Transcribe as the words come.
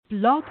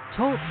Blog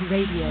Talk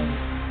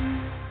Radio.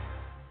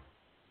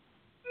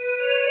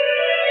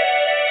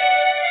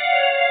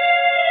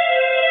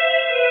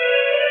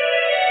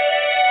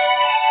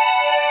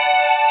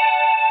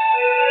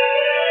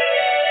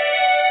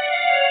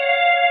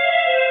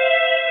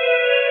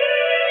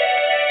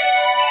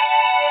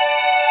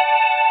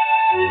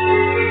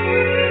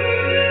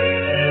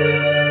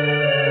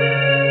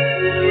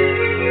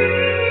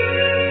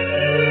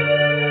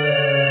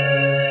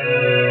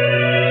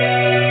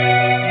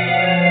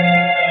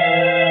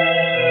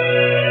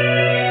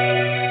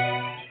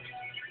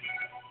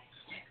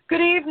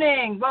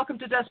 Welcome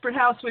to Desperate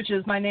House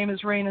Witches. My name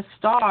is Raina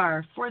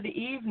Starr. For the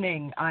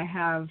evening, I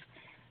have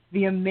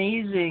the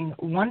amazing,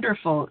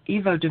 wonderful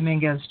Ivo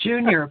Dominguez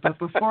Jr. But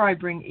before I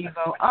bring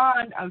Ivo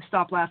on,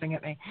 stop laughing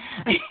at me.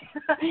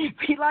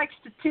 He likes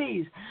to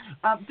tease.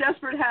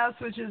 Desperate House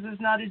Witches is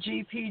not a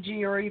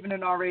GPG or even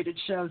an R-rated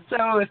show.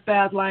 So if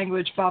bad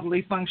language,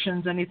 bodily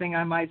functions, anything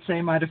I might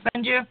say might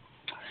offend you,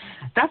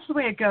 that's the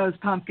way it goes,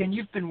 Pumpkin.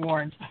 You've been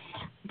warned.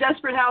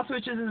 Desperate House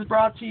Witches is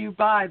brought to you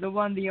by the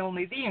one, the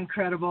only, the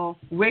incredible,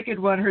 Wicked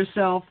One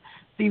herself,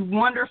 the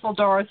wonderful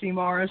Dorothy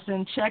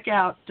Morrison. Check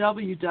out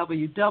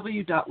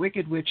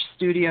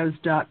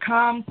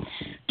www.wickedwitchstudios.com.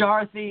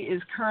 Dorothy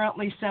is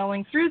currently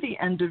selling through the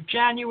end of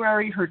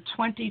January her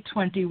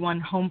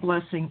 2021 Home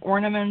Blessing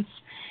ornaments.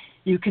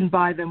 You can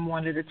buy them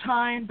one at a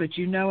time, but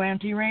you know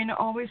Auntie Raina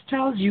always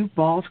tells you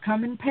balls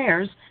come in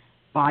pairs.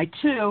 Buy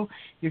two.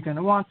 You're going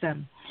to want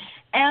them.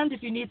 And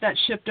if you need that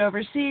shipped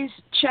overseas,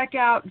 check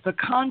out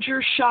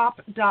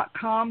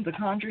theconjureshop.com,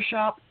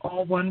 theconjureshop,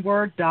 all one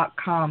word,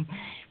 .com.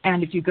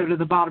 And if you go to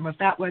the bottom of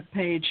that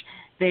webpage,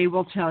 they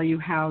will tell you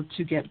how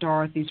to get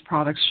Dorothy's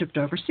products shipped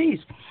overseas.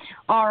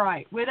 All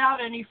right, without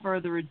any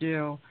further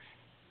ado,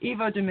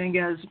 Ivo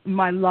Dominguez,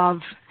 my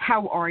love,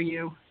 how are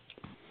you?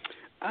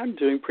 I'm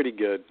doing pretty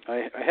good.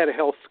 I had a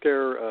health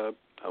scare a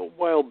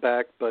while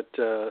back, but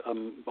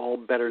I'm all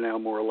better now,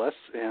 more or less,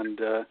 and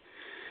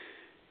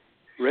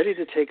ready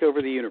to take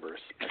over the universe,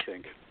 I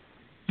think.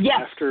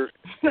 Yes. After,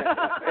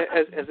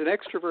 as an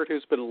extrovert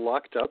who's been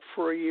locked up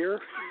for a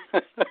year,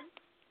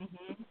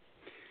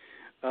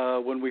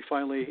 when we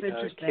finally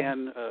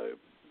can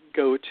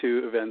go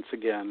to events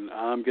again,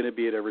 I'm going to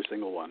be at every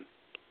single one.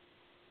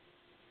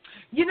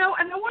 You know,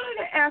 and I wanted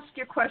to ask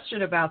you a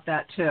question about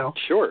that, too.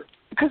 Sure.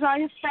 Because I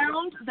have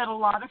found that a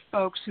lot of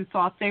folks who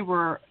thought they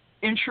were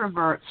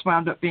introverts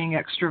wound up being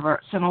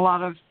extroverts, and a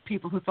lot of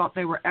people who thought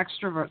they were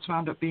extroverts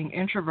wound up being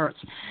introverts.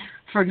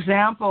 For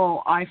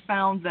example, I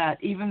found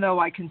that even though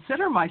I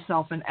consider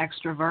myself an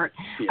extrovert,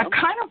 I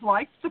kind of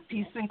liked the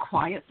peace and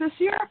quiet this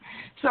year.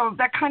 So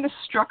that kind of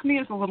struck me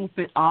as a little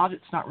bit odd.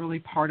 It's not really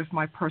part of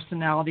my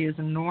personality as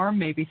a norm.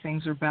 Maybe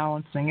things are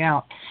balancing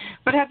out.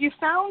 But have you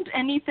found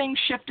anything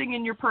shifting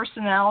in your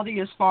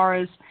personality as far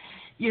as,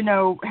 you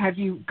know, have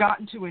you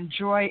gotten to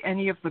enjoy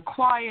any of the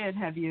quiet?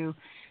 Have you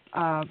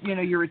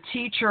you're a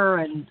teacher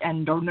and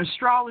an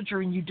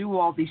astrologer, and you do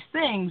all these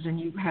things, and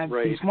you have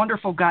these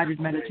wonderful guided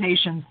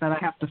meditations that I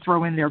have to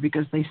throw in there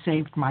because they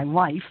saved my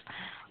life.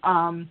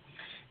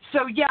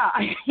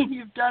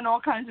 You've done all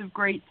kinds of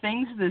great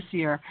things this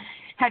year.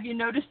 Have you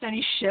noticed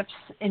any shifts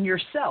in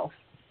yourself?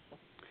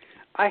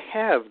 I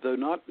have, though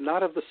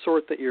not of the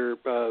sort that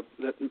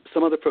that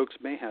some other folks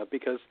may have,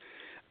 because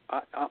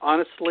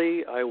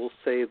honestly, I will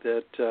say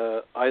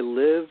that I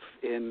live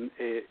in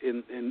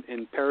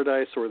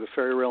paradise or the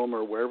fairy realm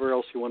or wherever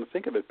else you want to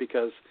think of it,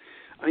 because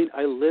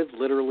I live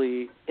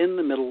literally in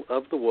the middle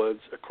of the woods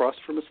across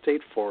from a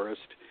state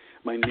forest.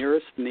 My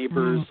nearest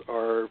neighbors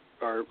are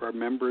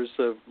members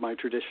of my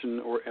tradition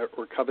or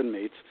coven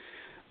mates.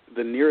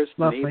 The nearest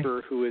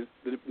neighbor who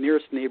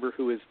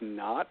is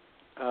not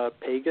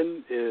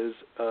pagan is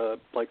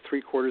like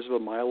 3/4 of a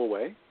mile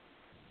away.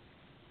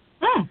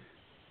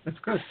 That's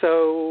good.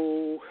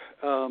 So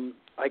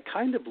I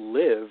kind of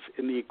live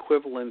in the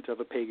equivalent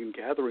of a pagan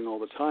gathering all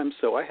the time,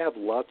 so I have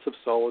lots of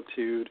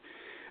solitude.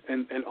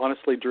 And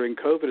honestly, during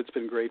COVID, it's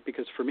been great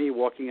because for me,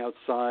 walking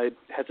outside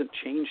hasn't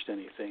changed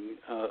anything.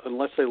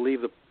 Unless I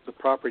leave the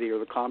property or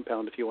the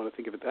compound, if you want to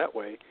think of it that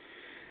way,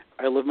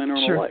 I live my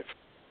normal life.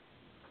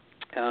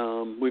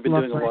 We've been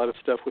doing a lot of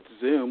stuff with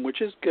Zoom,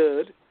 which is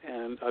good,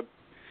 and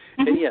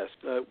And yes,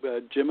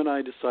 Jim and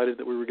I decided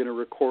that we were going to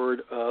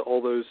record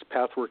all those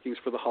path workings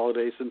for the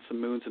holidays and some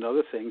moons and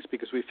other things,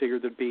 because we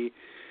figured there'd be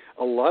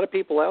a lot of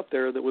people out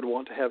there that would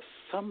want to have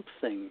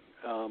something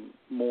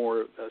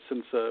more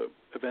since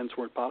events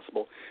weren't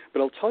possible.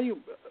 But I'll tell you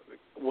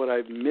what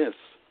I miss,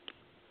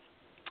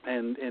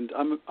 and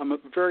I'm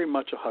very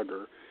much a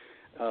hugger.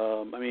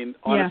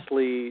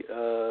 Honestly,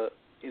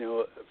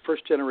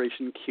 first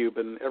generation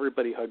Cuban,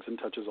 everybody hugs and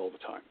touches all the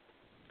time,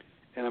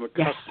 and I'm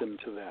accustomed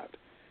to that.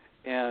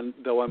 And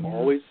though I'm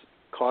always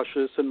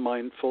cautious and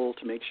mindful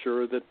to make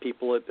sure that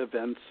people at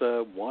events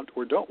want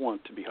or don't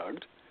want to be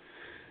hugged,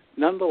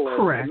 nonetheless,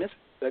 I miss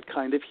that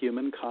kind of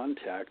human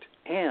contact.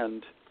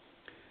 And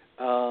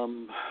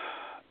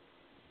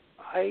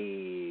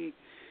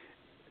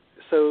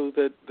so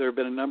that there have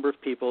been a number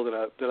of people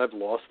that I've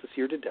lost this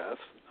year to death,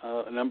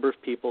 a number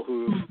of people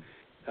who've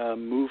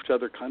move to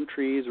other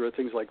countries or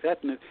things like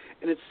that, and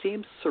it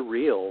seems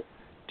surreal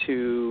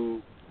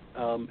to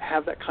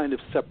have that kind of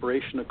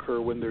separation occur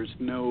when there's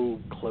no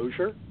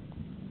closure.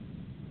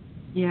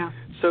 Yeah.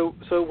 So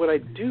what I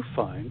do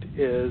find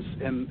is,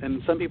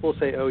 and some people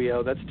say, oh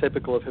yeah, that's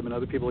typical of him, and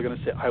other people are going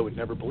to say, I would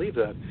never believe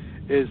that,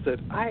 is that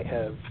I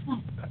have,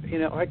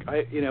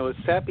 a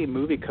sappy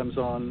movie comes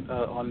on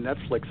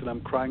Netflix and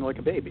I'm crying like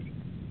a baby.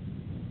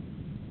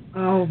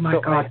 Oh my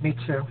God, me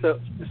too.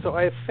 So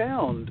I have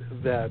found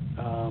that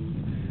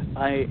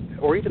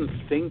or even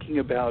thinking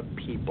about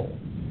people,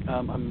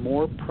 I'm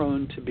more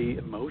prone to be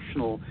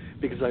emotional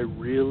because I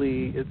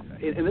really,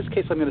 in this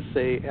case, I'm going to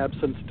say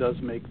absence does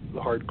make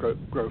the heart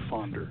grow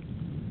fonder.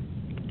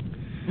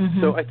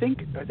 Mm-hmm. So I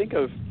think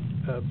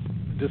I've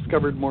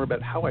discovered more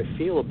about how I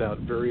feel about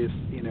various,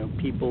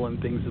 people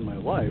and things in my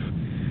life.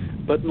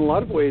 But in a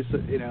lot of ways,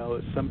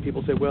 some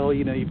people say, well,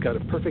 you've got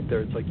it perfect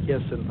there. It's like,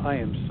 yes, and I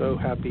am so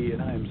happy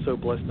and I am so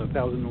blessed in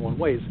 1,001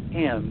 ways.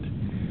 And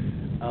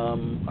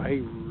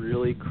I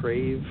really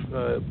crave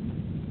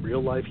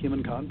real-life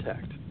human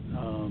contact.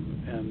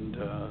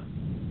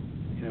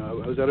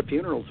 I was at a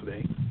funeral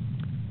today,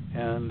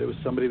 and it was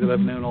somebody that I've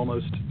known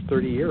almost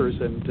 30 years,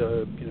 and,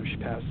 she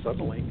passed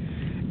suddenly.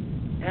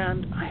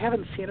 And I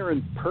haven't seen her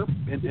in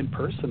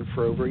person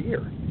for over a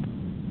year.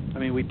 I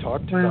mean, we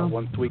talked about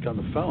once a week on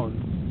the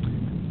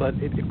phone, but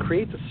it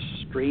creates a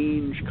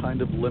strange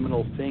kind of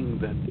liminal thing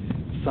that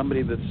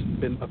somebody that's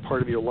been a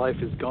part of your life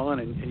is gone,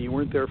 and you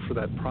weren't there for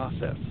that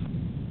process.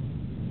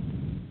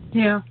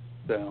 Yeah.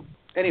 So,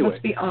 anyway.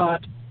 Must be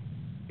odd.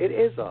 It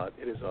is odd.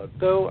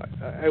 Though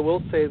I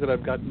will say that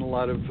I've gotten a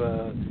lot of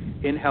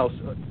in-house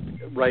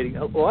writing.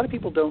 A lot of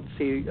people don't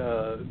see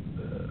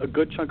a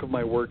good chunk of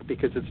my work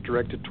because it's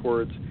directed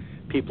towards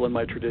people in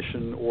my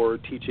tradition or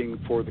teaching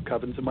for the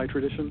covens in my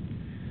tradition.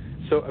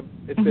 So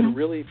it's been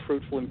really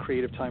fruitful and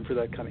creative time for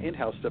that kind of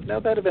in-house stuff. Now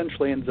that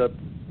eventually ends up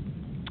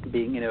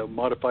being,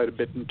 modified a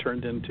bit and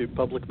turned into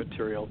public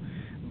material.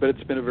 But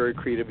it's been a very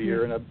creative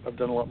year, and I've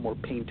done a lot more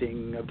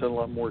painting. I've done a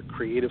lot more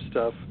creative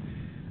stuff.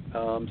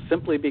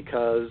 Simply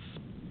because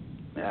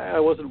I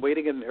wasn't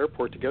waiting at an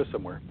airport to go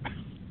somewhere.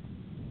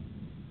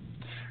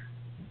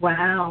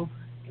 Wow.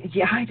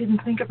 Yeah, I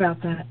didn't think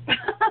about that.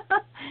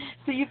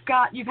 So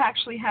you've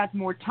actually had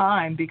more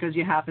time because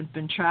you haven't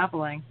been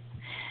traveling.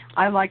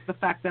 I like the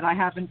fact that I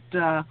haven't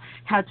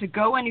had to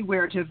go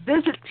anywhere to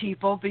visit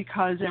people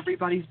because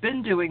everybody's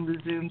been doing the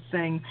Zoom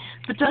thing.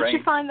 But don't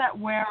you find that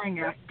wearing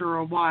after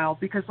a while?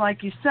 Because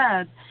like you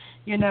said,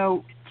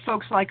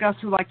 folks like us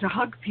who like to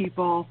hug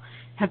people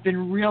have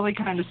been really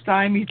kind of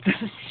stymied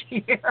this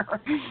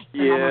year.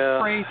 And I'm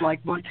afraid,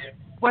 like,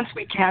 once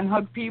we can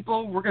hug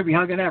people, we're going to be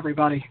hugging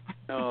everybody.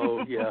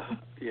 Oh,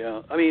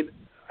 yeah. I mean,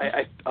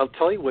 I'll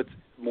tell you what's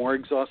more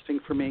exhausting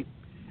for me,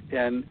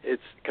 and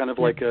it's kind of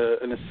like a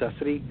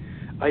necessity.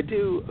 I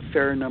do a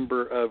fair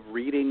number of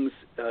readings,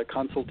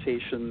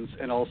 consultations,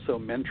 and also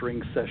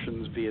mentoring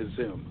sessions via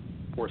Zoom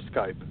or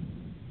Skype.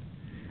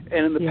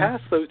 And in the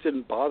past, those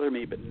didn't bother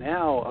me, but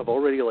now I've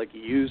already,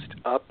 used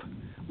up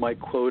my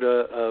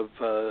quota of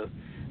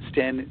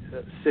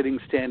sitting,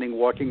 standing,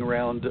 walking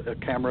around a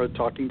camera,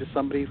 talking to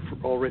somebody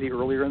already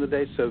earlier in the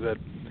day, so that,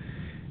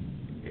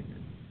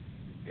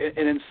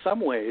 and in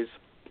some ways,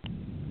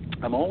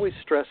 I'm always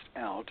stressed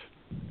out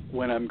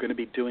when I'm going to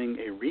be doing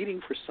a reading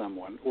for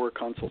someone or a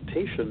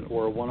consultation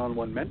or a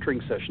one-on-one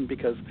mentoring session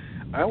because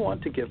I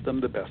want to give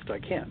them the best I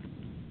can.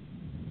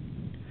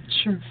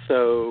 Sure.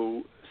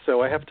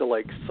 So I have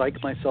to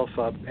psych myself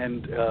up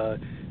and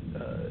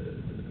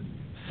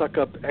suck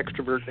up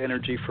extrovert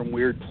energy from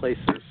weird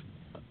places.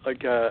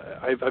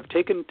 I've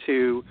taken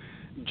to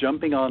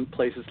jumping on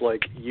places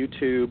like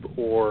YouTube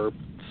or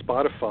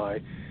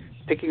Spotify,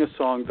 picking a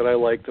song that I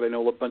like, that I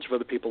know a bunch of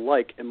other people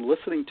like, and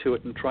listening to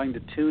it and trying to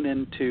tune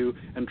into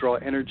and draw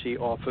energy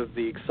off of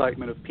the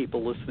excitement of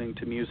people listening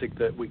to music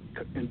that we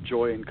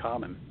enjoy in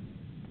common.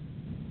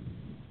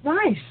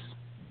 Nice.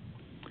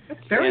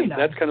 That's very nice.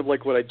 That's kind of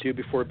like what I do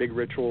before a big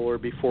ritual or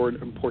before an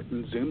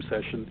important Zoom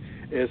session,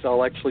 is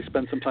I'll actually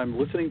spend some time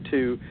listening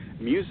to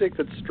music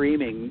that's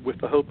streaming with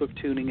the hope of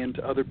tuning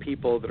into other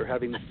people that are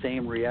having the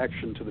same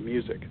reaction to the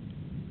music.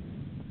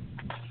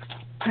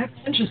 That's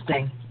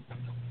interesting.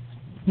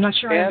 I'm not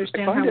sure I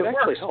understand how it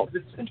works. Helps.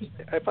 It's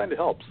interesting. I find it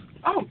helps.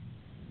 Oh,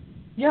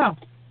 yeah.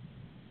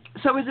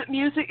 So is it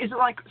music? Is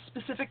it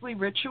specifically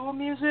ritual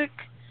music?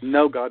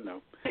 No, God,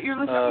 no. That you're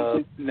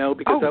listening to? No,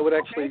 because that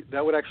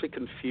would actually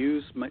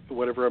confuse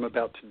whatever I'm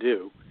about to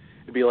do.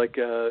 It'd be like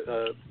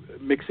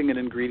mixing an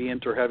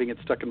ingredient or having it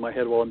stuck in my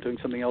head while I'm doing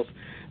something else.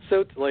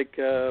 So,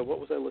 what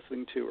was I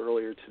listening to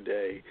earlier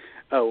today?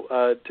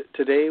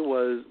 Today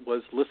was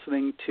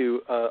listening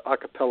to a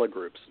cappella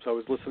groups. So I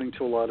was listening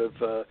to a lot of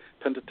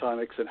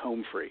pentatonics and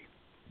home free.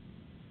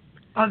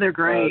 Oh, they're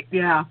great.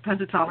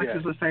 Pentatonics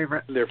is a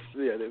favorite. They're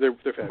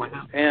fabulous.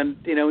 Wow. And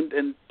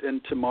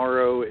and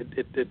tomorrow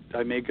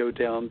I may go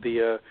down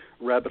the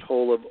rabbit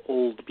hole of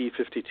old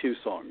B-52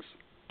 songs.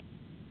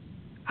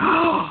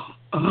 Oh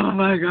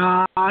my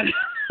God!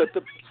 But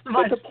the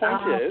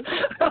point is,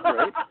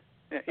 right?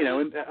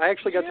 And I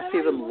actually got to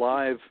see them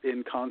live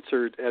in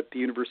concert at the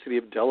University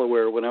of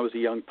Delaware when I was a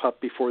young pup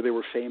before they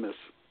were famous.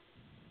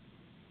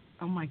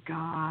 Oh my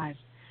God.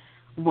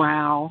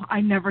 Wow.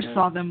 I never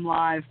saw them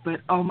live,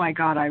 but oh my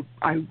God,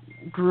 I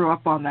grew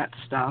up on that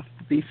stuff.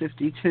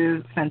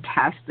 B-52,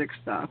 fantastic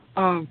stuff.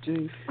 Oh,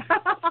 geez.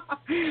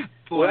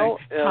 Boy,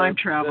 time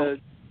travel.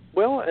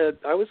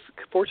 I was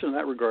fortunate in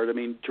that regard. I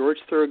mean, George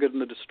Thorogood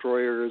and the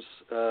Destroyers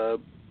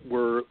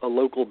were a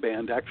local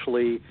band.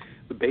 Actually,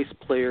 the bass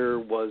player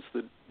was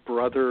the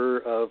brother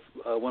of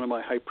one of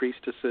my high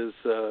priestess's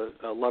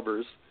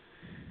lovers,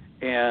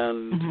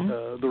 and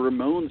the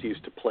Ramones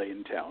used to play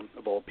in town,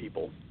 of all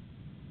people.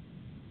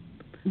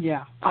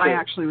 Yeah, I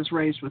actually was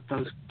raised with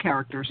those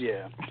characters.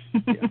 Yeah.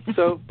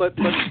 So, but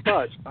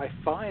I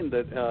find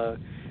that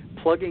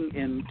plugging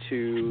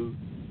into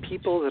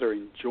people that are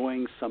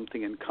enjoying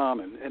something in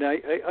common, and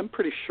I'm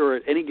pretty sure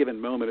at any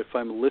given moment, if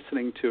I'm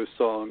listening to a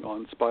song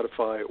on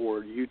Spotify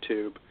or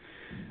YouTube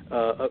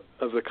of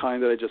the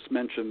kind that I just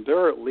mentioned, there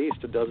are at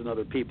least a dozen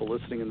other people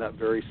listening in that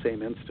very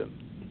same instant.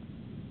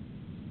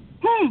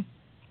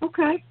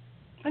 Okay.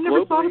 I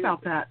never thought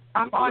about that.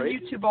 I'm on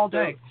YouTube all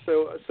day.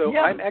 So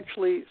I'm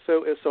actually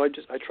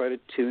I try to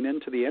tune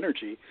into the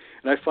energy,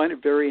 and I find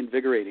it very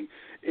invigorating.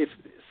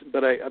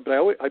 But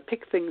I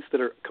pick things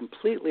that are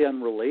completely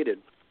unrelated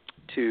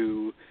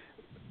to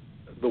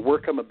the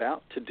work I'm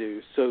about to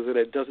do, so that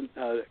it doesn't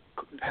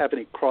have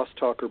any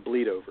crosstalk or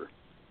bleed over.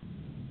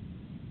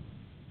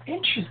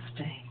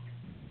 Interesting.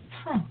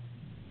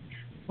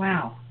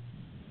 Wow.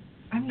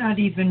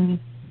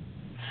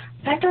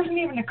 That doesn't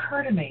even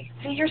occur to me.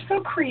 See, you're so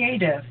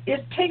creative.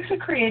 It takes a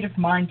creative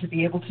mind to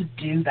be able to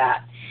do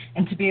that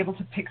and to be able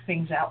to pick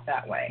things out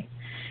that way.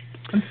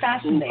 I'm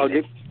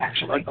fascinated,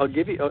 actually. I'll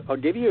give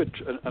you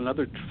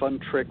another fun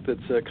trick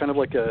that's kind of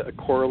like a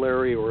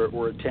corollary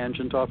or a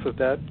tangent off of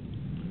that.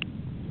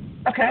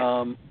 Okay.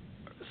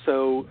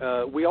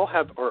 So we all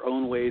have our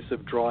own ways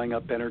of drawing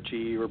up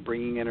energy or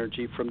bringing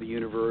energy from the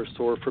universe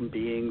or from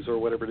beings or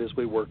whatever it is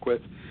we work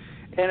with.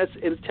 And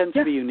it tends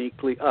to be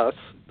uniquely us,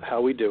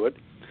 how we do it.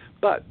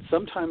 But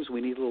sometimes we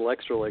need a little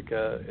extra, like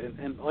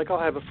I'll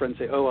have a friend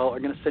say, "Oh, well,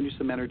 I'm going to send you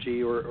some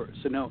energy," or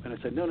so no, and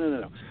I said, "No.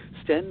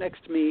 Stand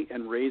next to me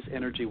and raise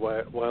energy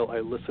while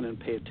I listen and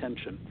pay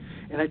attention."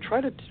 And I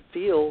try to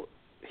feel,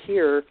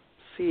 hear,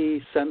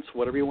 see, sense,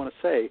 whatever you want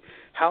to say,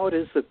 how it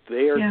is that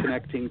they are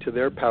connecting to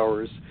their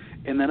powers,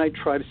 and then I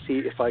try to see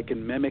if I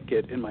can mimic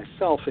it in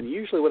myself. And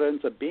usually, what it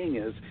ends up being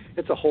is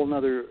it's a whole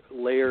other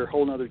layer,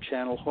 whole other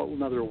channel,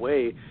 whole other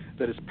way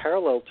that is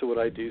parallel to what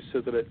I do,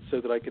 so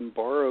that I can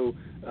borrow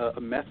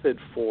a method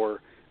for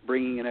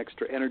bringing in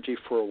extra energy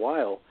for a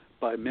while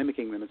by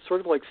mimicking them. It's sort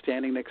of like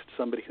standing next to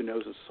somebody who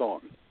knows a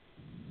song,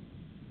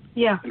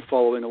 and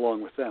following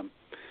along with them.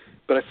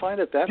 But I find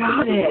that that's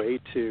another way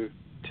to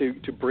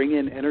bring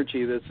in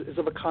energy that is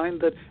of a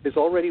kind that is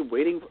already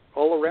waiting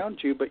all around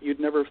you, but you'd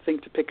never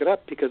think to pick it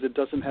up because it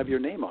doesn't have your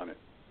name on it.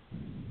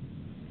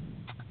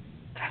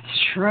 That's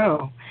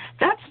true.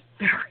 That's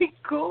very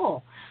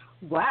cool.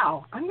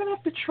 Wow, I'm going to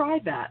have to try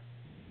that.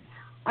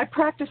 I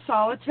practice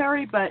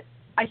solitary, but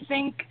I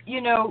think,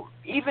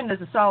 even as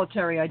a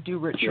solitary, I do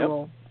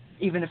ritual,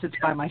 even if it's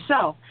by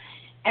myself.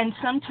 And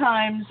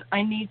sometimes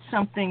I need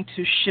something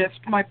to shift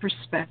my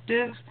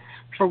perspective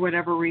for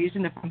whatever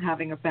reason, if I'm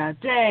having a bad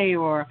day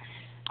or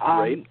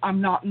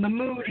I'm not in the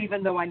mood,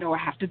 even though I know I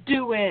have to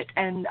do it.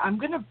 And I'm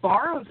going to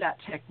borrow that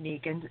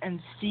technique and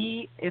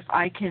see if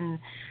I can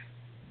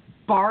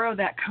borrow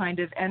that kind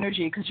of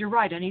energy, because you're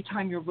right.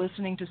 Anytime you're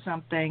listening to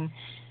something,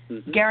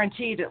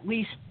 guaranteed at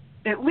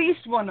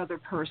least one other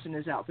person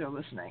is out there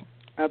listening.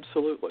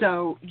 Absolutely.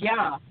 So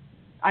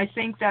I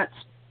think that's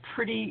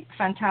pretty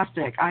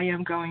fantastic. I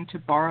am going to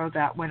borrow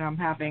that when I'm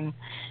having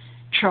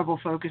trouble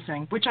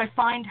focusing, which I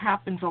find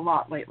happens a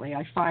lot lately.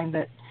 I find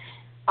that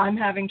I'm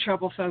having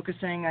trouble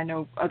focusing. I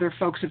know other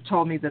folks have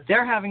told me that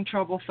they're having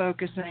trouble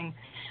focusing.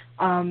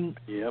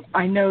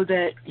 I know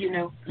that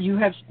you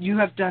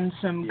have done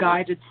some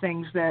guided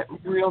things that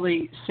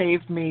really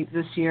saved me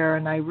this year,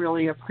 and I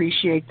really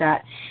appreciate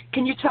that.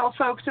 Can you tell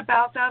folks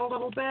about that a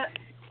little bit?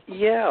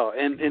 Yeah,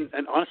 and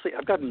honestly,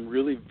 I've gotten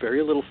really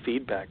very little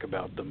feedback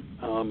about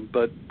them.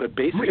 But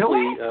basically,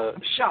 really?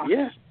 I'm shocked.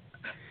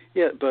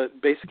 Yeah, but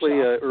basically,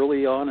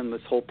 early on in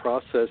this whole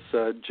process,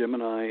 Jim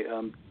and I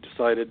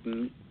decided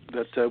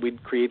that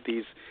we'd create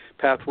these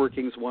path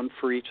workings, one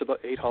for each of the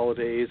 8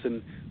 holidays,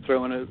 and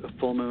throw in a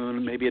full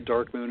moon, maybe a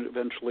dark moon,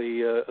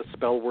 eventually a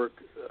spell work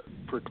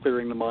for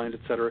clearing the mind,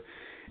 etc.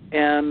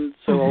 And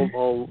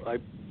so I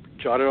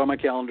jot it on my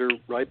calendar,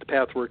 write the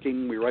path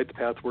working. We write the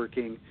path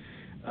working.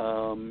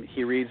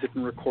 He reads it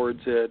and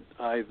records it.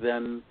 I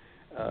then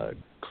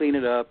clean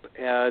it up,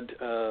 add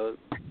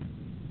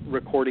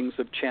recordings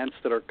of chants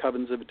that our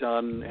covens have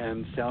done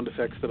and sound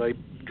effects that I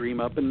dream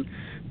up, and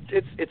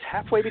it's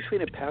halfway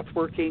between a path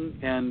working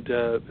and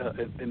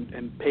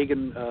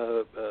pagan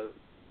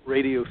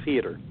radio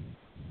theater.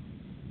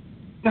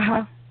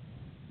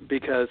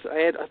 Because I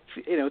had,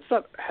 it's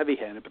not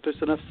heavy-handed, but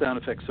there's enough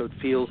sound effects so it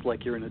feels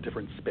like you're in a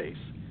different space.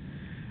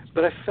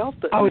 But I felt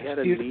that we had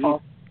a need.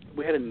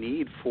 a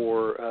need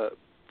for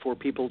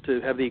people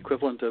to have the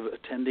equivalent of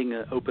attending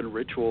an open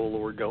ritual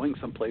or going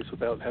someplace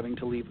without having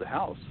to leave the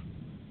house.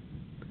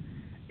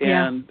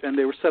 And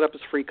they were set up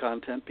as free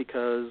content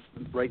because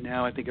right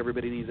now I think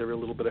everybody needs every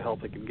little bit of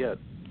help they can get.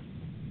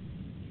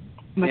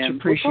 Much and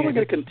appreciated. We're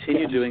probably going to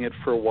continue doing it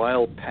for a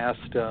while past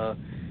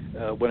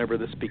whenever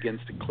this begins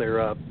to clear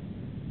up.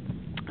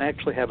 I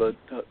actually have a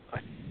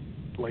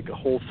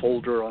whole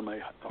folder on my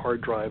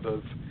hard drive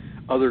of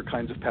other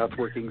kinds of path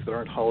workings that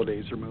aren't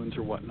holidays or moons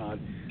or whatnot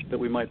that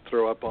we might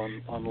throw up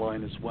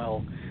online as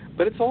well.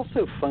 But it's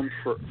also fun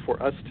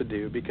for us to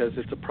do because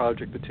it's a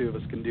project the two of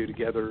us can do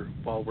together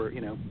while we're,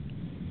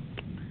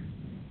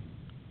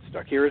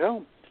 stuck here at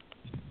home.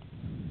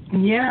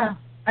 Yeah,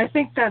 I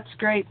think that's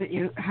great that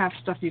you have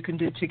stuff you can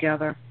do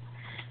together.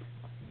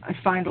 I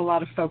find a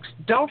lot of folks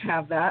don't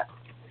have that,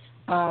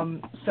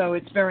 so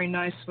it's very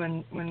nice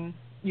when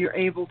you're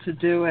able to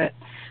do it.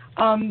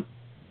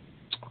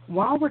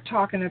 While we're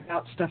talking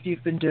about stuff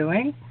you've been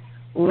doing,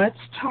 let's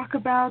talk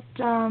about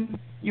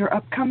your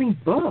upcoming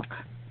book.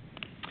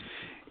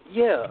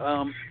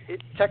 Yeah,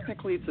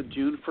 technically it's a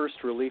June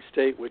 1st release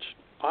date, which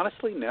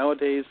honestly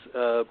nowadays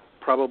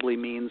probably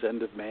means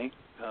end of May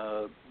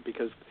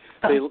because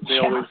they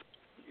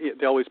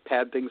always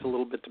pad things a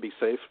little bit to be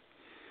safe.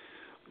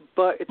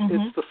 But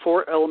it's The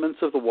Four Elements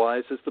of the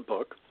Wise is the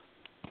book,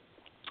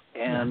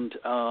 and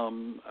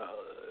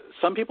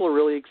some people are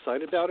really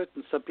excited about it,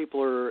 and some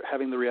people are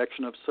having the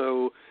reaction of,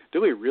 so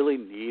do we really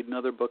need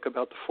another book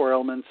about the four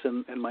elements?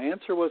 And my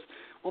answer was,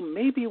 well,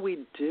 maybe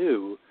we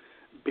do,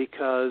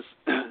 because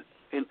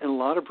in a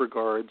lot of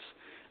regards,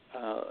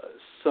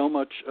 so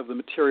much of the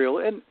material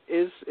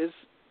is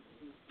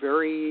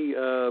very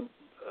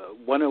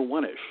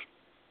 101-ish,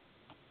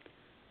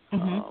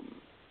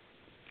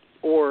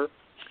 or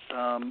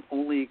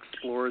only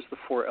explores the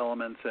four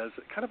elements as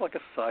kind of like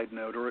a side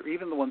note, or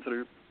even the ones that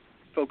are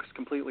focused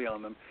completely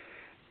on them.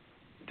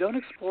 Don't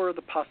explore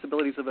the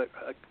possibilities of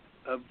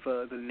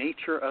the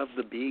nature of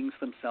the beings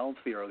themselves,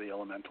 the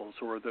elementals,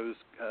 or those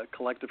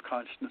collective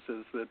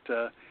consciousnesses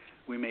that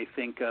we may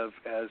think of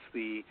as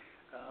the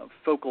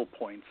focal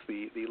points,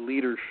 the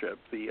leadership,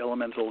 the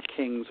elemental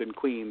kings and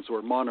queens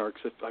or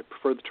monarchs. I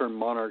prefer the term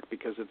monarch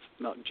because it's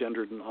not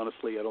gendered, and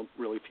honestly I don't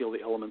really feel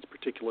the elements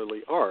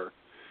particularly are.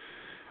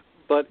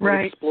 But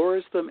it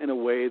explores them in a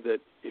way that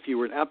if you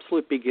were an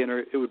absolute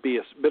beginner, it would be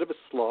a bit of a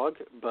slog,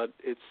 but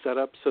it's set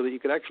up so that you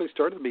could actually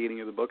start at the beginning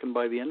of the book, and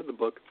by the end of the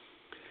book,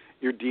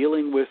 you're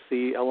dealing with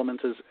the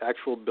elements as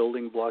actual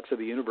building blocks of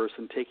the universe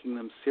and taking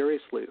them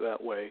seriously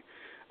that way.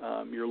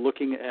 You're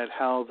looking at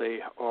how they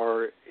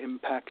are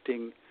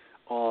impacting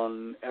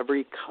on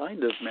every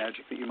kind of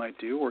magic that you might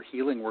do, or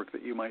healing work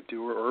that you might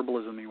do, or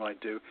herbalism you might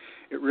do.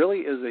 It really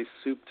is a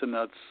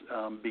soup-to-nuts,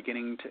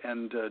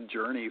 beginning-to-end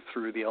journey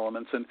through the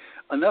elements, and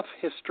enough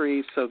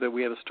history so that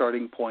we have a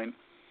starting point,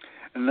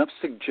 and enough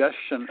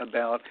suggestion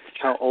about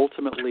how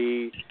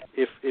ultimately,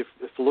 if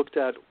looked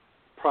at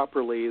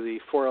properly, the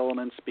four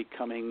elements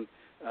becoming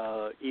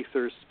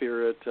ether,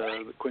 spirit,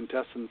 the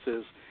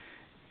quintessences,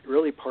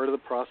 really part of the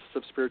process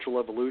of spiritual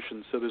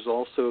evolution. So there's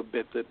also a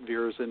bit that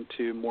veers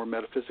into more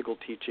metaphysical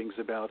teachings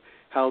about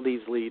how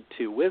these lead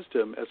to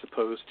wisdom as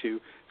opposed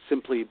to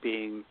simply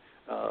being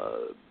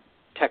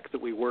tech that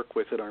we work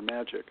with in our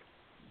magic.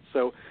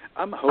 So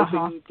I'm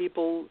hoping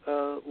people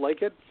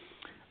like it.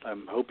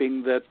 I'm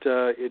hoping that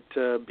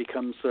it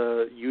becomes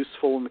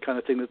useful and the kind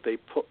of thing that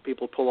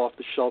people pull off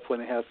the shelf when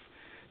they have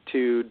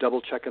to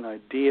double-check an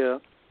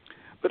idea.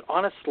 But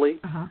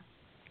honestly,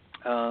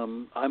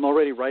 I'm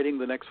already writing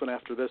the next one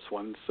after this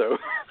one, so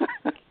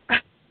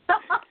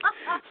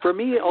for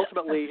me,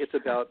 ultimately, it's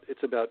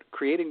about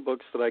creating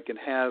books that I can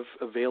have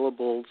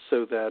available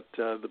so that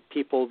the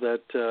people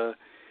that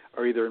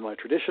are either in my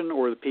tradition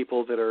or the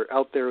people that are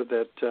out there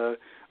that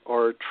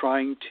are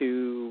trying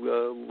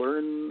to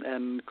learn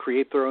and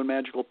create their own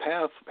magical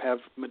path have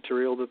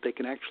material that they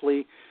can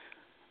actually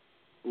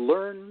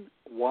learn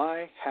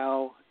why,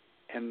 how,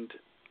 and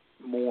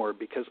more,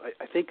 because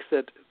I think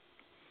that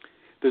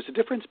there's a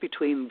difference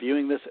between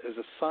viewing this as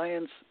a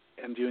science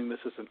and viewing this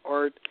as an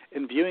art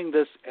and viewing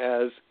this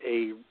as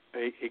a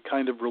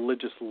kind of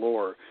religious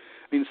lore.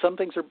 I mean, some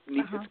things are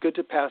neat. It's good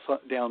to pass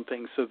down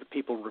things so that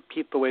people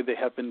repeat the way they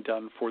have been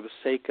done for the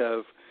sake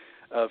of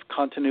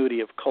continuity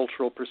of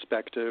cultural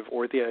perspective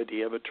or the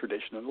idea of a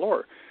tradition and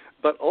lore.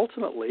 But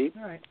ultimately,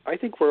 I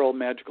think we're all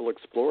magical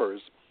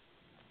explorers.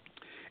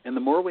 And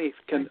the more we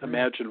can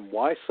imagine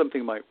why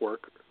something might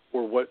work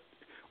or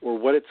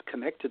what it's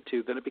connected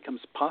to, then it becomes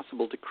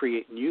possible to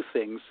create new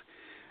things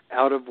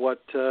out of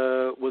what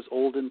was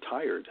old and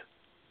tired.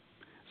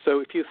 So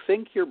if you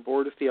think you're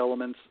bored with the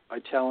elements, I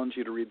challenge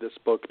you to read this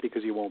book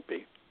because you won't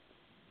be.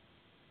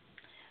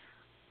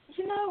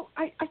 You know,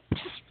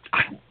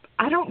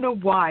 I don't know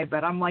why,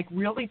 but I'm like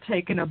really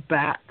taken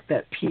aback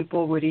that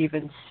people would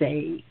even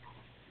say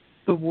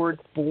the word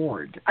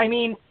bored. I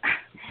mean,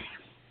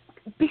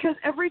 because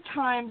every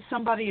time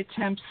somebody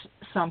attempts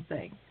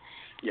something,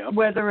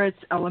 whether it's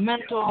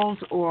elementals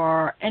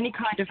or any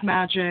kind of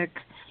magic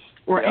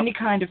or any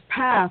kind of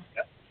path,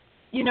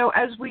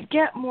 as we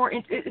get more,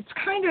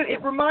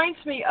 it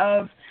reminds me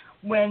of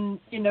when,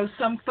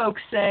 some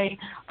folks say,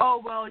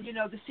 oh, well,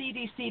 the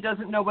CDC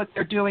doesn't know what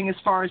they're doing as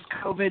far as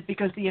COVID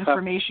because the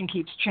information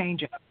keeps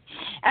changing.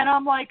 And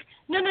I'm like,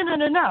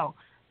 no.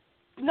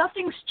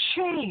 Nothing's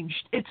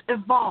changed. It's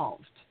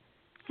evolved.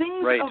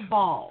 Things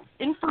evolve.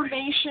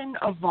 Information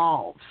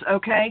evolves,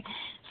 okay?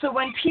 So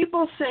when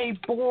people say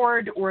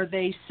bored or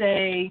they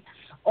say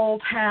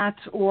old hat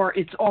or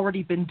it's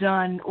already been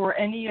done or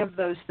any of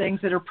those things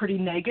that are pretty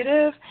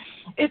negative,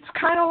 it's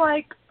kind of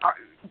like,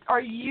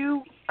 are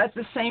you at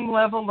the same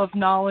level of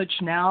knowledge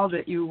now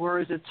that you were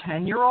as a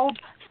 10-year-old?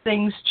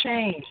 Things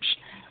change.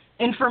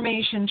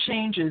 Information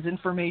changes.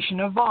 Information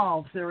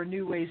evolves. There are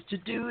new ways to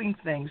doing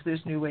things. There's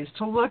new ways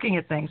to looking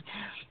at things.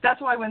 That's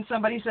why when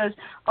somebody says,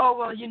 oh,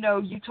 well, you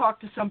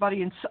talked to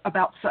somebody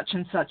about such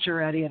and such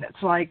already, and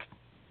it's like,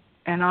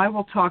 and I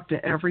will talk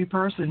to every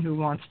person who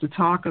wants to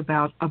talk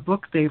about a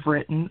book they've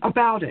written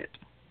about it.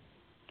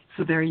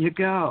 So there you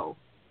go.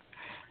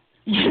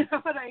 You know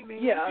what I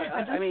mean? Yeah,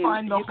 I mean,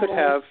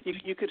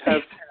 you could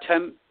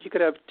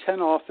have 10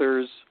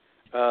 authors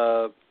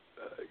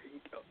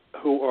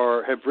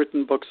who have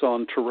written books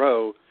on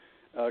tarot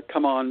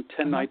come on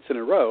 10 nights in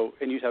a row,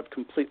 and you'd have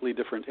completely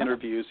different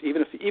interviews.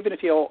 Even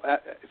if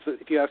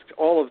you ask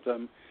all of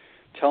them,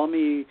 tell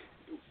me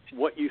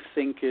what you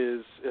think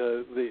is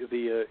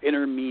the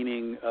inner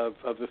meaning of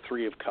the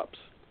Three of Cups.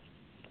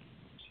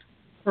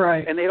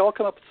 Right. And they'd all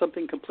come up with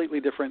something completely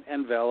different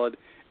and valid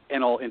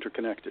and all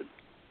interconnected.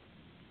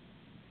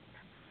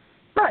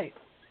 Right.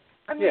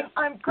 I mean,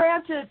 I'm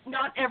granted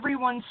not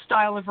everyone's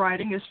style of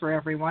writing is for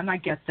everyone. I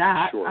get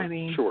that. Sure, I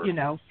mean, sure.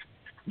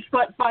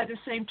 But by the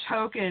same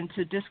token,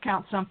 to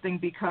discount something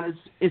because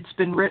it's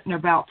been written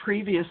about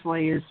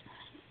previously is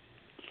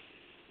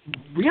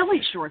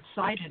really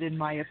short-sighted, in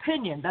my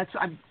opinion.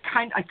 I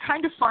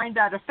kind of find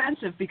that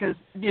offensive because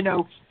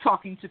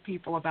talking to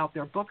people about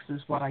their books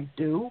is what I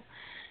do,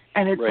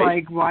 and it's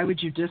like, why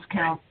would you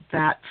discount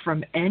that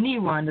from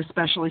anyone,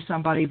 especially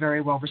somebody very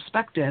well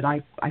respected?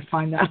 I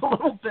find that a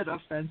little bit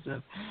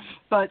offensive,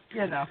 but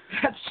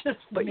that's just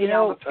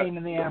a pain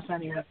in the ass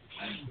anyway.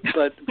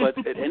 But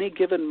at any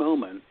given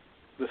moment,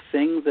 the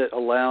thing that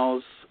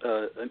allows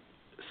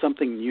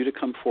something new to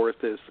come forth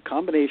is the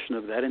combination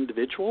of that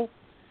individual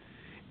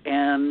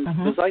and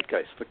the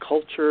zeitgeist, the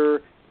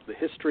culture, the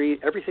history,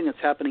 everything that's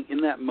happening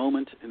in that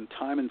moment in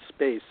time and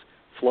space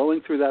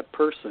flowing through that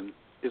person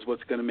is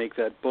what's going to make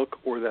that book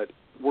or that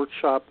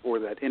workshop or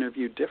that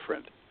interview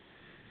different.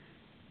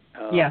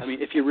 Yes. I mean,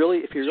 if you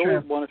really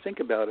want to think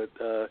about it,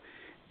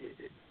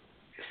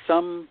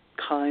 some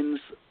kinds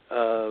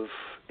of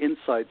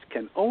insights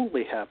can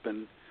only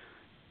happen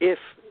if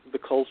the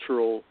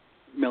cultural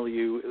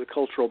milieu, the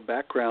cultural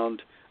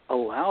background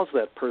allows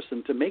that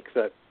person to make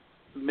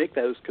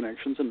those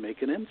connections and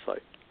make an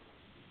insight.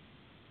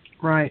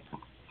 Right.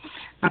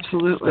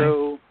 Absolutely.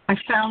 So I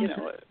found.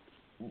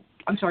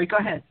 I'm sorry. Go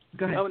ahead.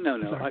 Oh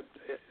no.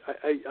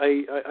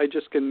 I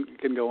just can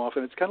go off,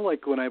 and it's kind of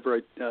like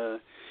whenever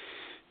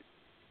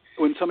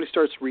when somebody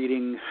starts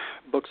reading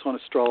books on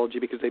astrology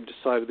because they've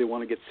decided they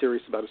want to get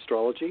serious about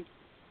astrology.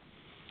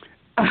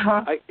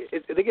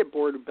 They get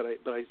bored, but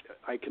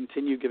I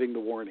continue giving the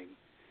warning.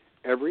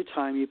 Every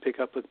time you pick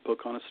up a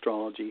book on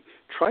astrology,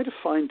 try to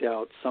find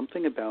out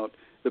something about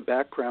the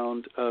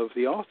background of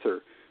the author.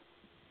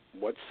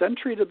 What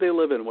century did they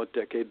live in? What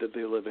decade did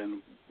they live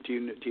in? Do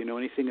you know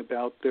anything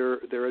about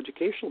their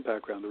educational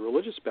background, their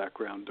religious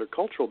background, their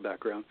cultural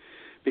background?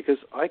 Because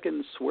I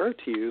can swear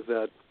to you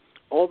that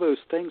all those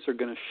things are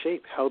going to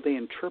shape how they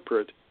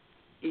interpret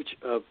each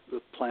of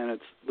the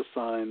planets, the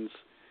signs,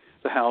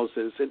 the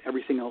houses, and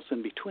everything else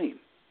in between.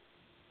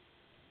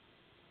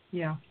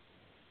 Yeah.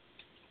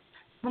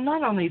 Well,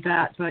 not only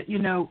that, but,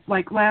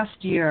 like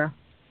last year,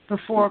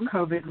 before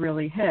COVID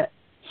really hit,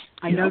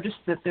 I noticed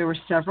that there were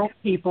several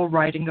people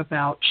writing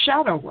about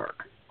shadow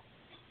work.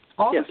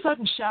 All of a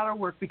sudden, shadow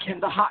work became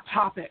the hot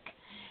topic.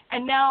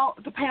 And now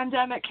the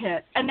pandemic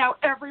hit, and now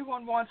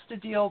everyone wants to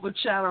deal with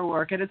shadow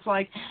work. And it's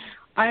like,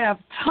 I have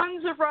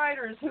tons of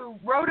writers who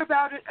wrote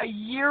about it a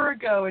year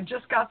ago and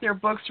just got their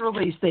books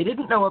released. They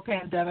didn't know a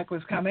pandemic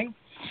was coming.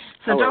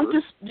 So don't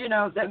just,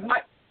 that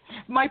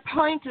my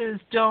point is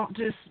don't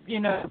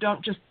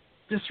just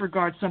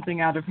disregard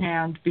something out of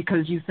hand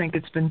because you think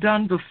it's been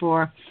done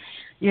before.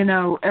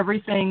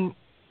 Everything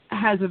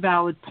has a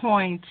valid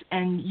point,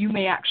 and you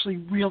may actually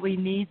really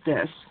need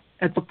this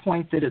at the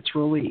point that it's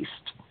released.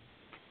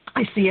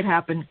 I see it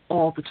happen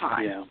all the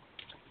time.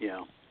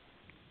 Yeah.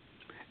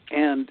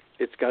 And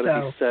it's got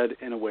to be said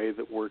in a way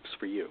that works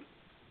for you.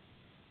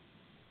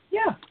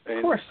 Yeah,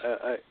 of course.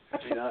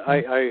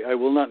 I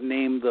will not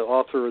name the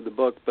author of the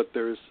book, but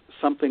there's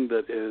something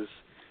that is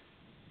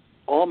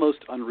almost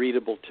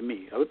unreadable to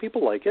me. Other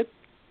people like it,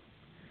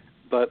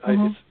 but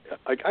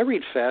I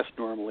read fast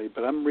normally,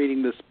 but I'm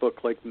reading this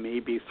book like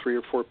maybe 3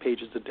 or 4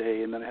 pages a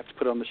day, and then I have to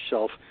put it on the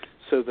shelf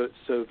so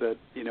that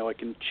I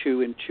can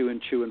chew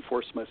and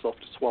force myself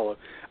to swallow.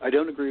 I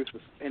don't agree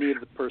with any of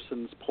the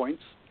person's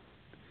points,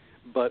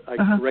 but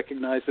I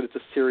recognize that it's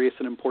a serious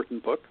and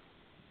important book.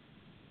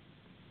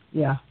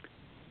 Yeah.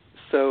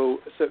 So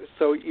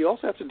you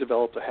also have to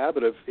develop the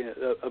habit of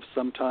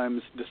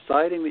sometimes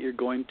deciding that you're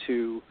going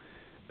to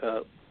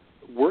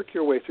work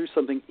your way through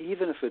something,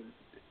 even if it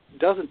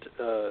doesn't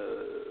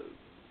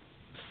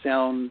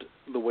sound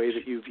the way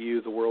that you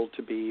view the world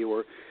to be,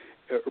 or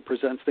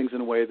presents things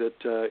in a way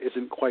that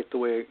isn't quite the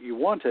way you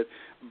want it,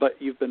 but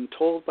you've been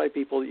told by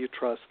people that you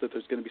trust that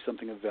there's going to be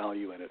something of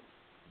value in it.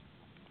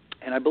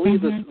 And I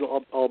believe this.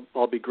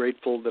 I'll be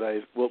grateful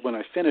that when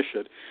I finish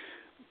it.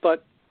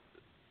 But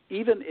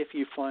even if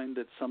you find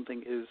that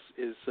something is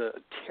a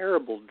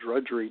terrible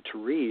drudgery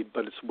to read,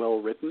 but it's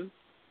well written,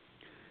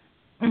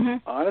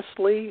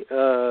 honestly,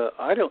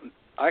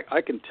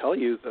 I can tell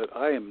you that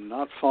I am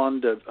not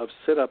fond of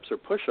sit-ups or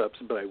push-ups,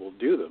 but I will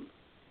do them.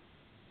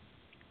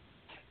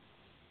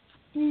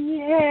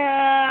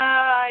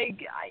 Yeah,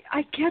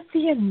 I get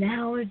the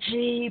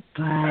analogy,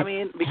 but I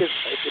mean, because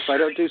if I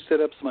don't do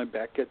sit-ups, my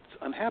back gets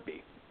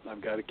unhappy.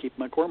 I've got to keep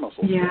my core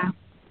muscles. Yeah.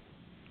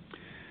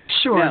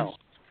 Sure.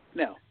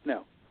 Now,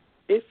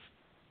 if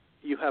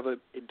you have a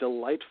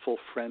delightful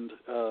friend,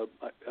 a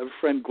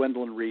friend,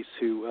 Gwendolyn Reese,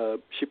 who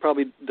she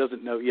probably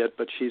doesn't know yet,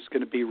 but she's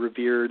going to be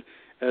revered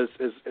as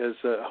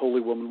a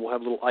holy woman. We'll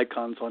have little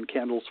icons on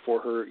candles for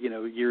her,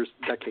 years,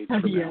 decades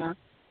from now.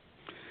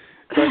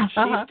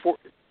 But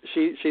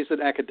she's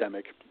an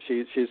academic.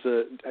 She's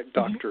a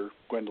doctor,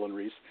 Gwendolyn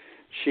Reese.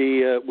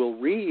 She will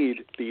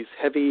read these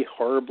heavy,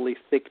 horribly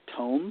thick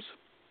tomes,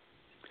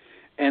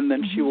 and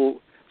then she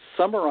will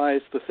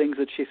summarize the things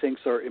that she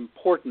thinks are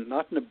important,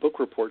 not in a book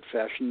report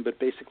fashion, but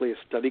basically a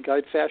study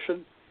guide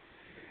fashion.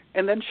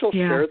 And then she'll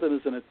share them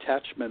as an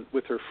attachment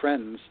with her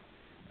friends,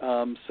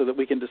 so that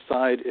we can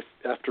decide, if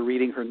after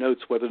reading her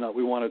notes, whether or not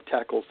we want to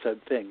tackle said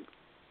thing.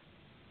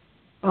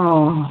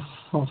 Oh,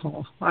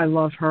 I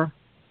love her.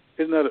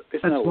 Isn't that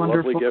a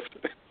lovely gift?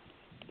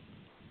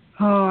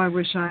 Oh, I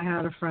wish I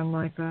had a friend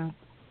like that.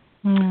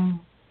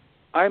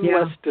 I'm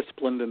less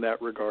disciplined in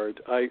that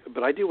regard.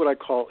 But I do what I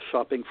call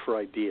shopping for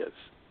ideas.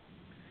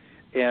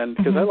 And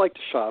because I like to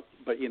shop,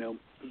 but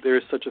there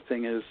is such a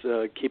thing as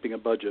keeping a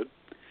budget.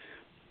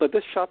 But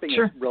this shopping is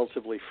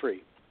relatively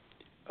free.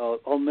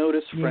 I'll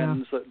notice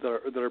friends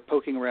that are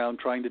poking around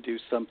trying to do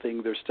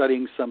something. They're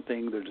studying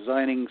something. They're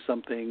designing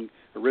something,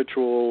 a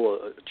ritual,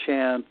 a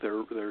chant.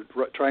 They're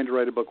trying to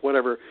write a book,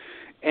 whatever.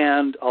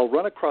 And I'll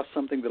run across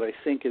something that I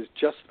think is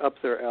just up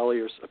their alley,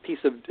 or a piece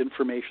of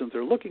information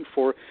they're looking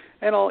for,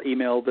 and I'll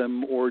email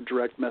them or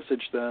direct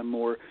message them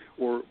or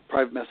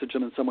private message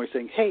them in some way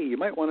saying, hey, you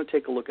might want to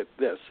take a look at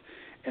this.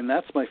 And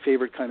that's my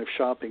favorite kind of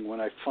shopping,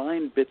 when I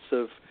find bits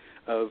of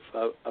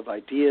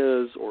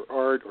ideas or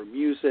art or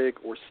music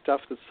or stuff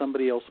that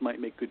somebody else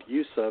might make good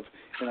use of,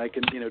 and I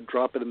can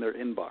drop it in their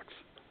inbox.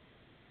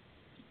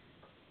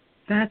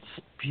 That's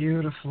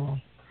beautiful.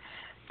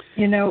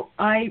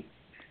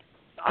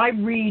 I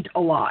read a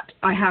lot.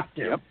 I have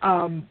to,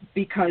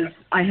 because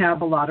I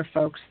have a lot of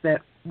folks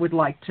that would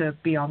like to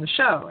be on the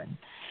show, and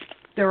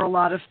there are a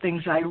lot of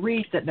things I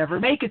read that never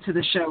make it to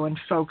the show, and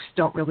folks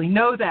don't really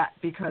know that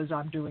because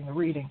I'm doing the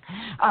reading.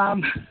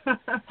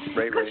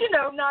 Because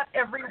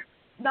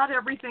not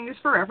everything is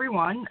for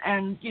everyone,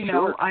 and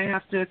I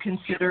have to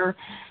consider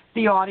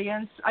the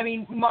audience. I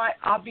mean,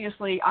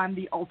 obviously I'm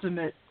the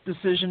ultimate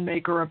decision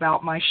maker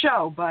about my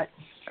show, but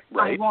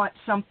I want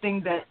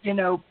something that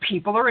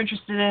people are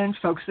interested in,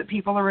 folks that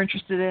people are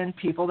interested in,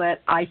 people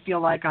that I feel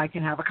like I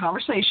can have a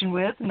conversation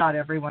with. Not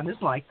everyone is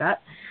like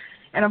that,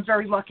 and I'm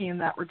very lucky in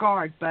that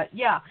regard. But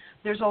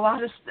there's a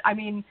lot of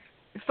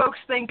folks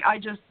think I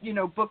just,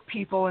 book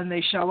people and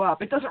they show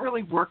up. It doesn't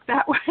really work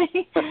that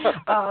way.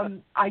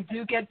 I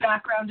do get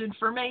background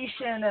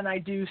information, and I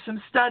do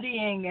some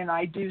studying, and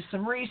I do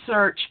some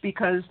research,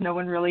 because no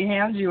one really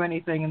hands you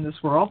anything in this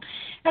world.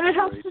 And it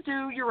helps to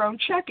do your own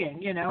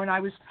checking, and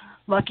I was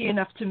lucky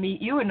enough to meet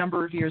you a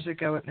number of years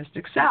ago at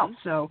Mystic South.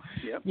 So,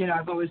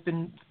 I've always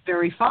been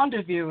very fond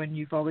of you, and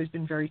you've always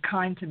been very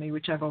kind to me,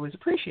 which I've always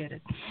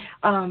appreciated.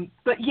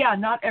 But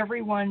not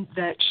everyone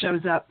that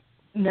shows up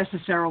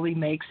necessarily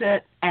makes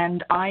it,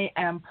 and I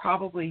am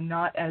probably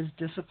not as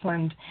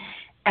disciplined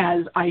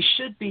as I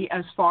should be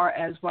as far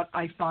as what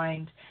I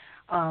find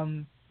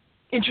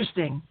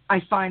interesting.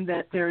 I find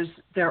that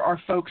there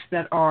are folks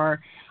that are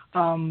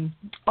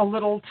a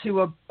little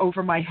too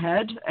over my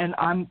head, and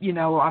I'm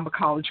a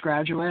college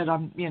graduate.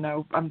 I'm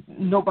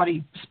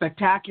nobody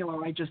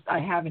spectacular. I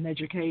have an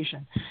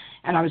education,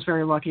 and I was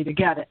very lucky to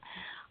get it.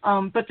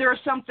 But there are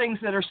some things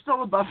that are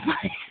still above my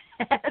head.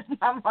 And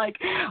I'm like,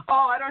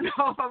 I don't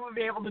know if I'm going to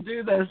be able to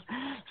do this.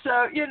 So,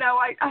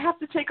 I have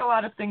to take a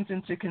lot of things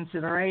into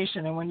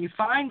consideration. And when you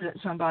find that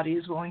somebody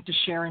is willing to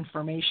share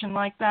information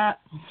like that,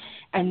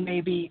 and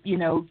maybe,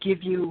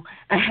 give you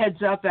a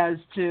heads up as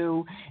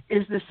to,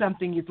 is this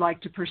something you'd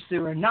like to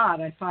pursue or not,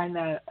 I find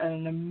that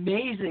an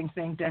amazing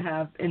thing to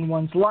have in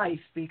one's life,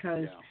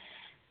 because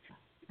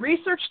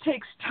research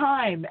takes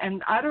time,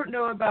 and I don't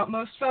know about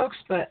most folks,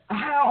 but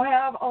I don't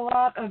have a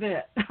lot of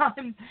it.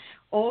 I'm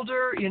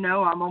older,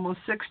 I'm almost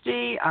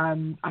 60.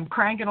 I'm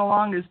cranking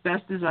along as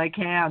best as I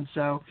can.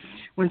 So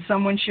when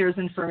someone shares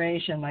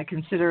information, I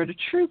consider it a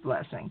true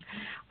blessing.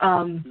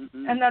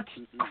 And that's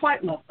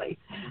quite lovely.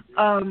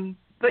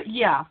 But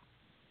yeah,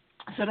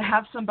 so to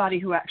have somebody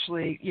who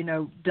actually,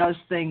 does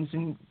things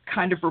and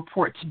kind of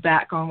reports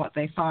back on what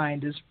they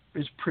find is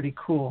pretty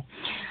cool.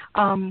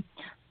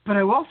 But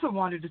I also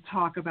wanted to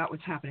talk about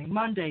what's happening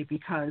Monday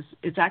because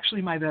it's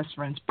actually my best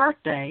friend's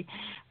birthday,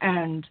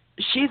 and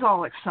she's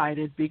all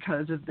excited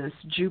because of this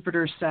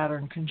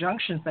Jupiter-Saturn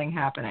conjunction thing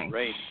happening.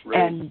 Right.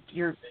 And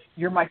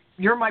you're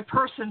my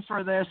person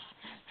for this.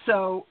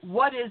 So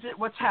what is it?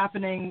 What's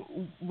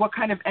happening? What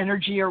kind of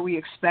energy are we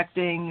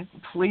expecting?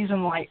 Please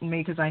enlighten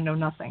me because I know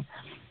nothing.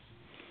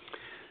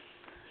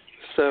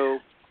 So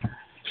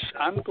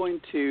I'm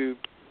going to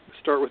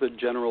start with a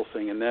general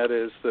thing, and that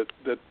is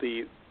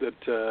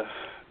that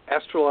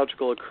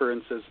astrological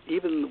occurrences,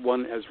 even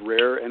one as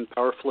rare and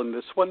powerful in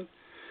this one,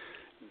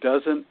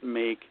 doesn't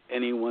make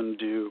anyone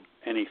do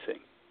anything.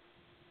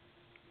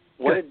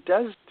 What it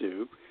does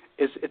do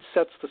is it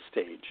sets the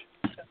stage.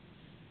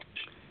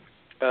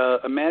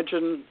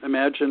 Imagine.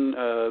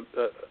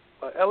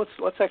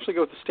 Let's actually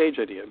go with the stage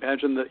idea.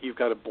 Imagine that you've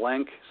got a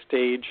blank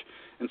stage,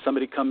 and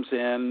somebody comes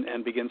in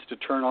and begins to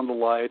turn on the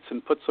lights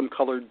and put some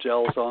colored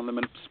gels on them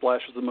and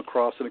splashes them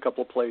across in a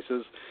couple of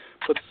places,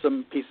 puts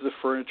some pieces of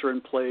furniture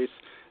in place,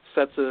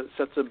 sets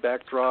a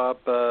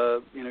backdrop,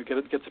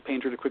 gets a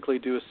painter to quickly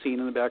do a scene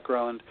in the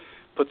background,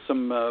 puts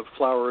some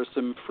flowers,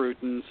 some fruit,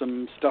 and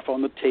some stuff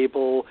on the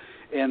table,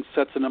 and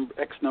sets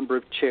X number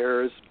of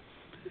chairs.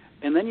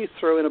 And then you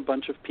throw in a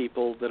bunch of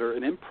people that are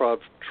an improv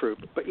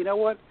troupe. But you know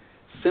what?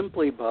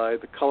 Simply by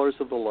the colors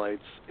of the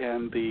lights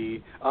and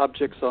the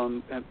objects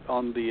on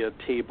the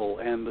table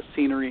and the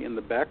scenery in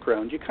the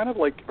background, you kind of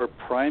like are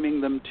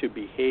priming them to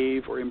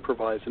behave or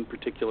improvise in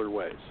particular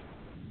ways.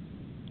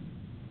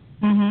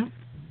 Mm-hmm.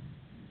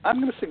 I'm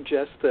going to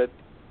suggest that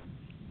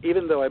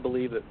even though I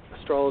believe that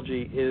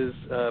astrology is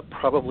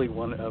probably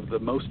one of the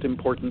most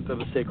important of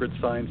the sacred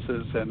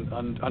sciences and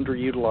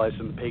underutilized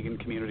in the pagan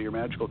community or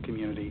magical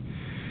community,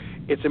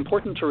 it's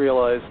important to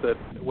realize that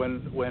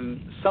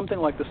when something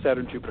like the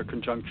Saturn-Jupiter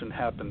conjunction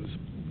happens,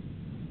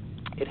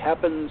 it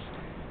happens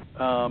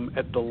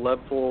at the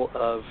level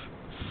of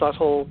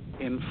subtle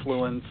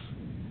influence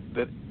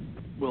that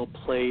will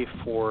play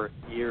for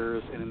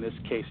years, and in this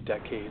case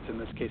decades, in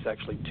this case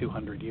actually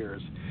 200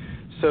 years.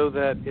 So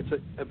that it's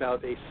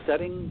about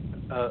setting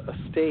a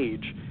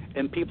stage,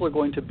 and people are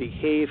going to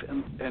behave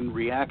and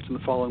react in the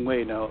following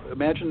way. Now,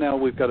 imagine now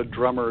we've got a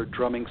drummer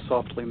drumming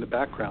softly in the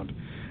background.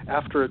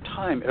 After a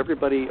time,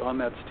 everybody on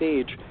that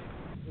stage,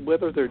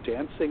 whether they're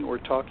dancing or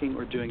talking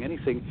or doing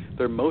anything,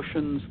 their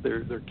motions,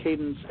 their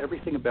cadence,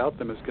 everything about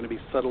them is going to be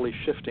subtly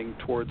shifting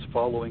towards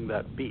following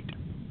that beat.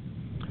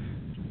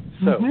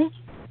 So,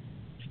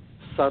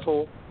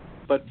 subtle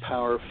but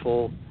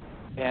powerful,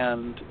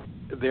 and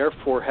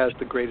therefore has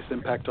the greatest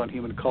impact on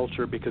human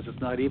culture, because it's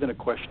not even a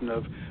question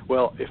of,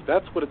 well, if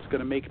that's what it's going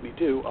to make me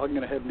do, I'm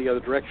going to head in the other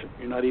direction.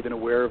 You're not even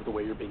aware of the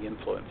way you're being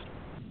influenced.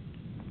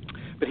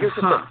 But here's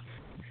the thing.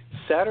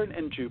 Saturn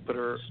and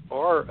Jupiter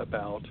are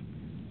about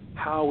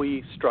how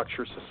we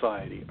structure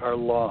society, our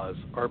laws,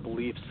 our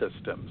belief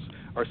systems,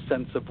 our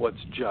sense of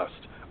what's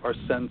just, our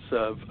sense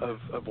of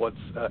what's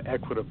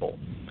equitable,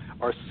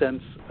 our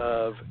sense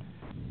of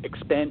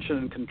expansion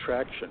and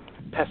contraction,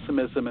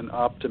 pessimism and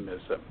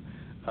optimism,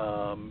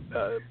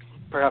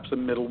 perhaps a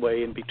middle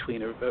way in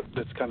between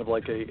that's kind of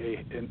like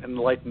an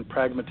enlightened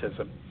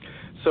pragmatism.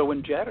 So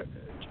when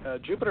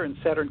Jupiter and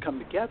Saturn come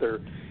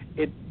together,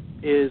 it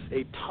is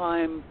a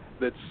time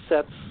that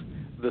sets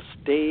the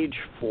stage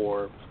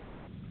for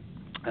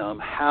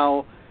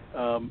how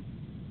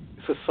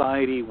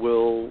society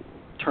will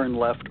turn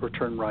left or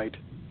turn right,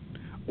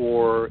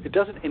 or it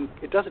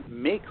doesn't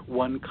make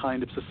one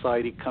kind of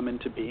society come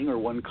into being or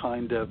one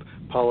kind of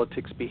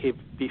politics be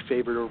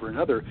favored over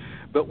another.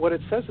 But what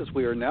it says is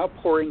we are now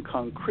pouring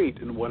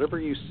concrete, and whatever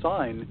you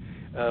sign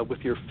with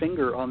your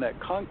finger on that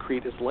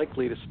concrete is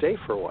likely to stay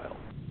for a while.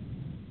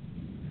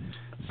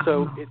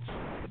 So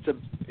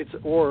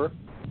or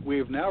we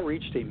have now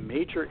reached a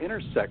major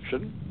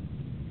intersection,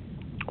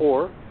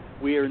 or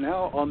we are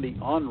now on the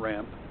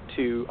on-ramp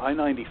to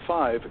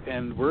I-95,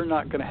 and we're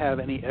not going to have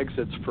any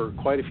exits for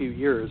quite a few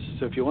years.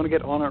 So if you want to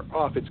get on or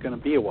off, it's going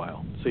to be a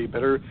while. So you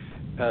better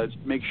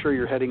make sure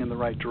you're heading in the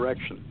right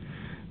direction.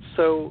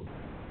 So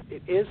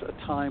it is a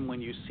time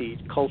when you see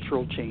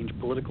cultural change,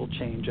 political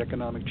change,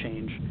 economic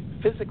change,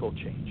 physical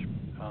change.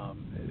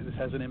 This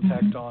has an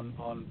impact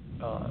on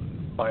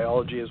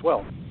biology as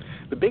well.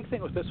 The big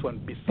thing with this one,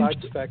 besides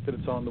the fact that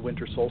it's on the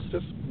winter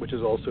solstice, which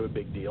is also a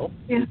big deal,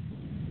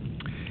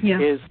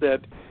 is that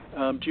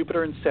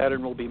Jupiter and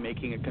Saturn will be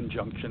making a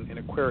conjunction in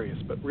Aquarius.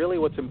 But really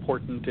what's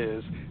important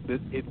is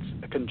that it's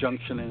a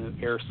conjunction in an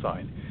air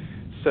sign.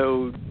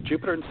 So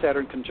Jupiter and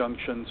Saturn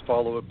conjunctions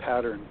follow a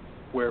pattern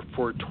where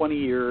for 20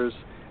 years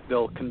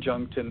they'll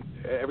conjunct, and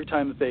every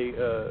time that they,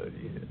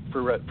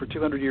 for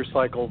 200-year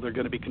cycle, they're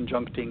going to be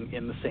conjuncting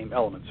in the same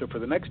element. So for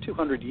the next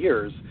 200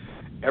 years,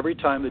 every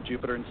time that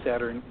Jupiter and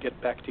Saturn get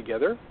back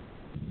together,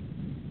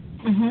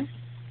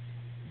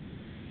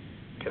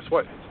 guess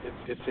what?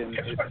 It's in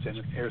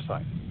an air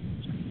sign.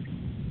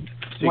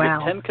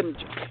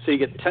 So you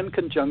get 10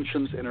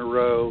 conjunctions in a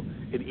row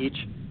in each.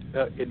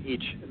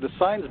 The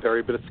signs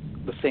vary, but it's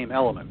the same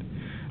element.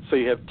 So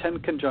you have 10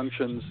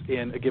 conjunctions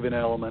in a given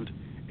element,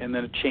 and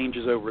then it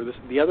changes over.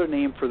 The other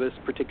name for this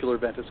particular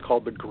event is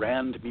called the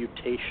grand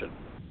mutation.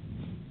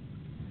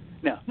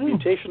 Now,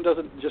 mutation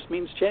doesn't just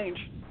means change.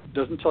 It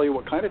doesn't tell you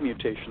what kind of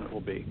mutation it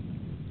will be.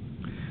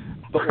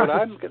 But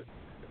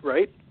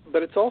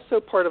But it's also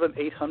part of an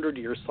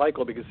 800-year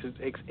cycle, because it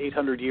takes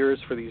 800 years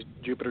for these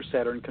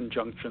Jupiter-Saturn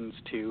conjunctions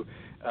to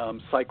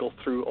cycle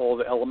through all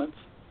the elements.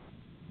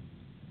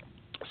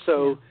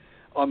 So,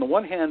 on the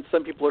one hand,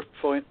 some people are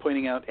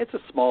pointing out it's a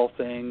small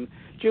thing.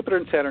 Jupiter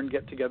and Saturn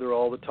get together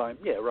all the time.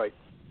 Yeah, right.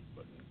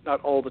 Not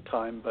all the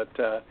time, but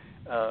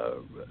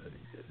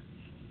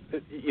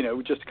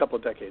just a couple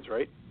of decades,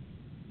 right?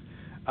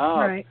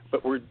 Right.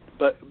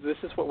 But this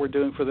is what we're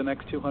doing for the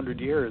next 200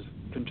 years: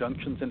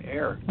 conjunctions in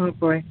air. Oh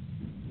boy.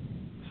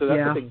 So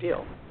that's a big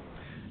deal.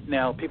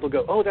 Now, people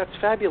go, "Oh, that's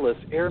fabulous.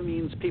 Air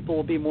means people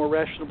will be more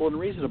rational and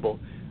reasonable."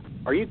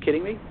 Are you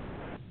kidding me?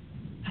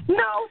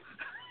 No.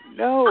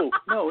 No.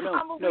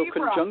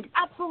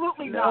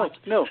 Absolutely not.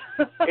 No.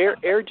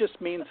 Air just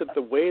means that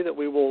the way that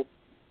we will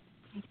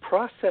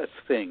process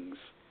things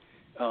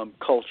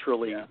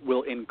culturally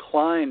will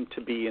incline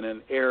to be in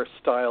an air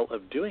style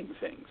of doing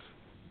things.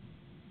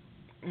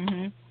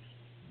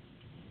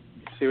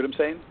 See what I'm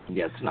saying?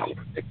 Yes, no.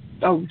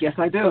 Oh, yes,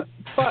 I do.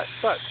 But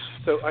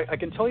so I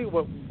can tell you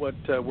what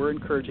we're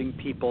encouraging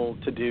people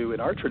to do in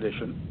our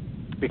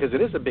tradition, because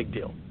it is a big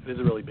deal. It is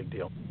a really big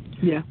deal.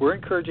 Yeah. We're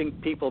encouraging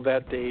people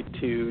that day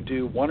to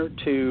do one or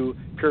two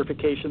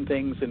purification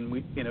things, and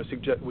we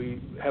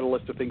had a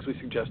list of things we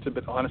suggested,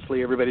 but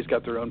honestly, everybody's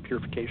got their own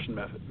purification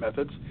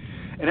methods.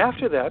 And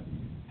after that,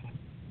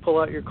 pull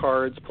out your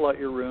cards, pull out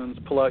your runes,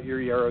 pull out your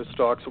yarrow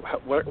stalks,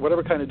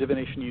 whatever kind of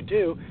divination you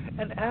do,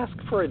 and ask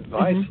for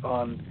advice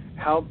on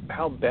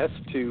how best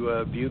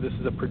to view this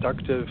as a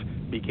productive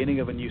beginning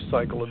of a new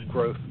cycle of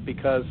growth.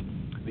 Because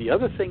the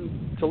other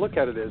thing to look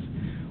at it is,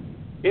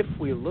 if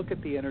we look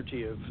at the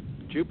energy of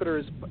Jupiter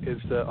is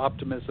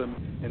optimism,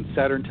 and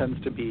Saturn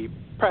tends to be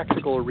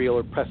practical or real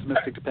or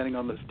pessimistic, depending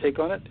on the take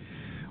on it.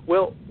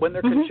 Well, when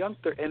they're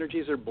conjunct, their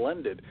energies are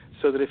blended,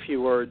 so that if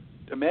you are,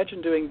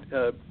 imagine doing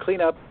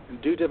cleanup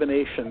and do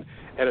divination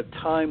at a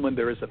time when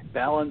there is a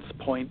balance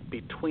point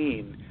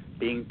between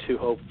being too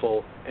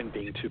hopeful and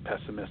being too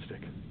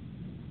pessimistic.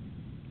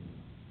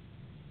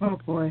 Oh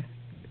boy.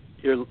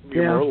 You're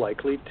more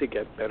likely to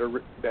get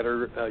better,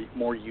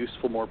 more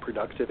useful, more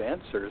productive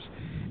answers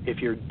if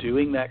you're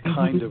doing that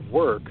kind of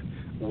work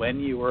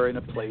when you are in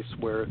a place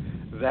where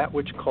that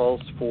which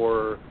calls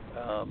for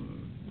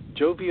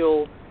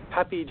jovial,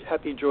 happy,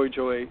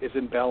 joy is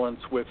in balance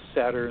with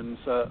Saturn's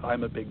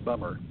I'm a big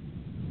bummer.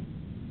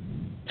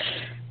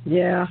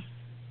 Yeah.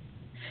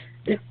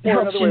 It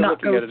helps you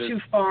not go too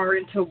far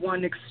into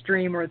one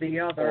extreme or the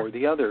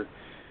other.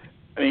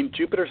 I mean,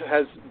 Jupiter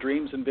has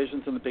dreams and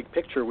visions in the big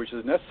picture, which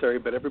is necessary,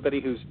 but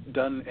everybody who's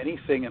done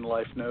anything in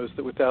life knows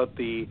that without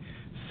the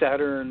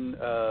Saturn's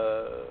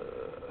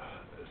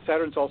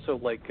also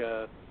like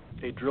a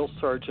drill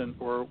sergeant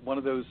or one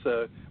of those,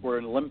 or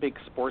an Olympic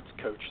sports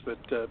coach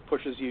that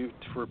pushes you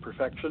for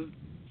perfection.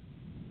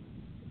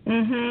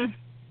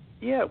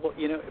 Yeah, well,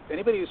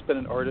 anybody who's been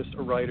an artist,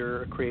 a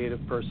writer, a creative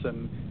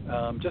person,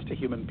 just a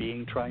human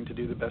being trying to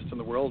do the best in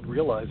the world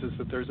realizes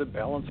that there's a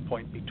balance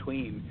point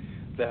between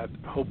that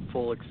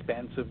hopeful,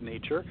 expansive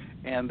nature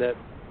and that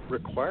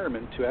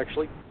requirement to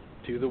actually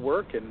do the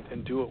work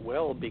and do it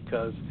well,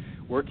 because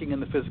working in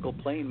the physical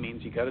plane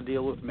means you got to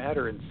deal with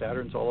matter, and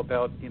Saturn's all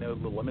about, the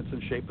limits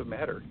and shape of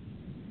matter.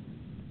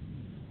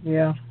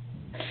 Yeah.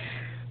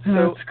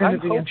 So it's going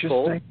to be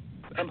interesting.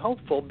 I'm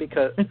hopeful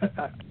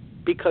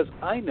because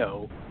I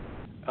know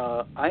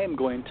I am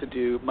going to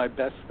do my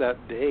best that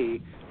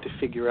day to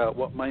figure out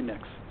what my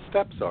next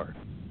steps are.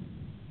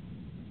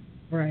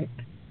 Right.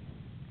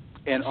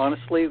 And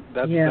honestly,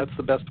 that's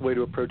the best way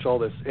to approach all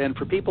this. And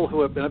for people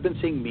who have been, I've been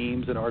seeing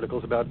memes and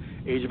articles about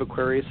Age of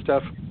Aquarius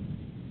stuff.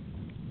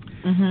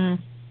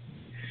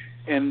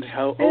 And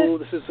how,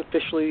 this is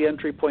officially the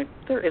entry point.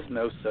 There is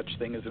no such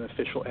thing as an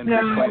official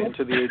entry point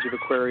into the Age of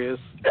Aquarius.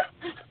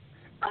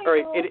 All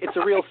right, it's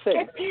a real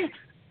thing.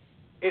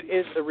 It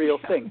is a real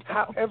thing.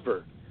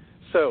 However,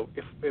 so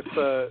if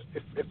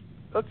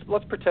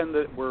let's pretend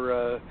that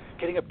we're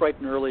getting up bright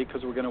and early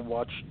because we're going to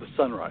watch the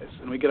sunrise,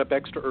 and we get up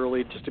extra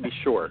early just to be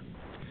sure.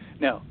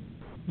 Now,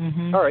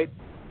 all right,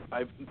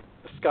 the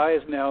sky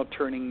is now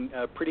turning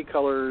pretty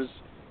colors.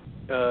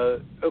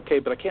 Okay,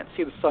 but I can't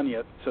see the sun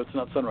yet, so it's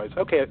not sunrise.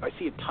 Okay, I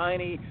see a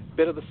tiny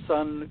bit of the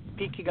sun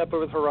peeking up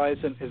over the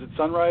horizon. Is it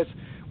sunrise?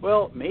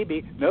 Well,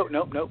 maybe. No.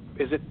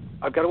 Is it?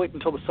 I've got to wait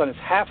until the sun is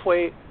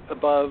halfway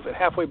above and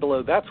halfway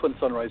below. That's when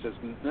sunrise is.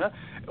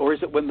 Or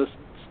is it when the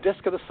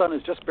disk of the sun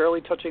is just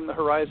barely touching the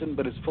horizon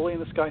but is fully in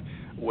the sky?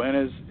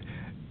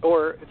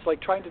 Or it's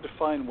like trying to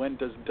define when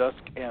does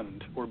dusk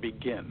end or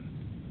begin.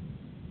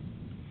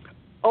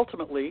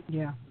 ultimately,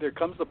 Yeah. there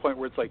comes the point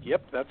where it's like,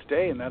 yep, that's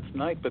day and that's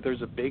night, but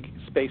there's a big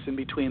space in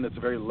between that's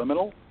very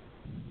liminal.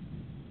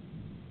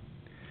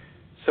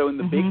 So in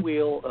the big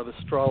wheel of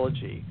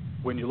astrology,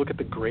 when you look at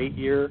the great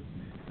year,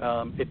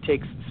 it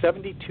takes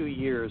 72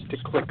 years to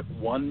click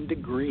 1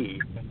 degree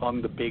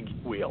on the big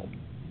wheel.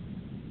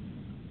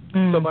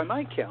 So by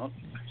my count,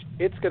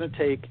 it's going to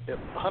take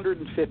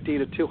 150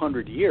 to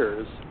 200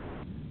 years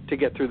to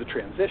get through the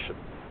transition,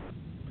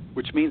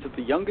 which means that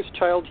the youngest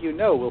child you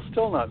know will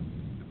still not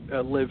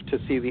live to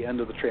see the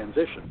end of the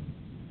transition.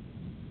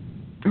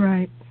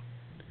 Right.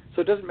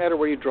 So it doesn't matter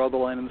where you draw the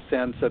line in the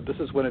sand, said this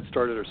is when it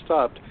started or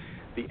stopped.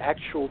 The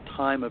actual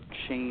time of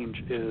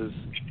change is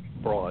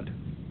broad.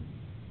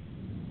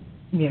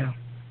 Yeah.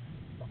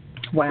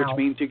 Wow. Which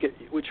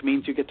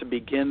means you get to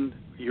begin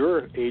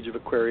your age of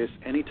Aquarius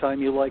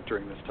anytime you like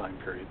during this time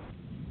period.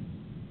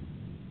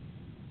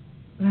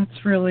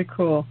 That's really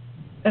cool.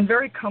 And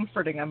very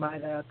comforting, I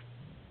might add.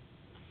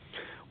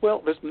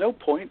 Well, there's no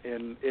point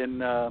in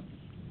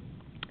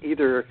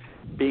either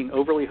being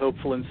overly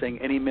hopeful and saying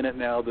any minute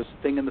now this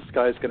thing in the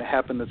sky is going to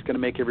happen that's going to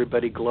make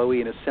everybody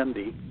glowy and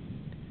ascendy.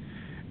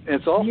 And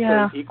it's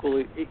also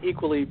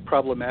equally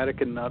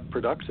problematic and not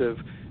productive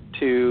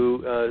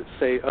to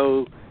say,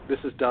 oh, this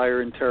is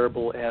dire and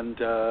terrible and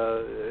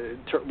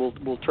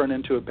will turn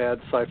into a bad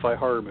sci-fi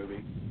horror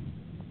movie.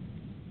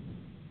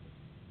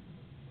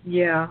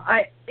 Yeah,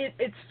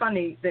 it's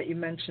funny that you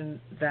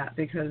mentioned that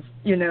because,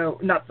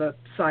 not the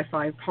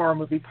sci-fi horror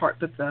movie part,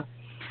 but the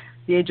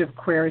Age of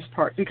Aquarius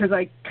part, because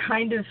I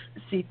kind of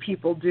see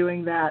people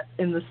doing that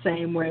in the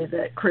same way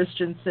that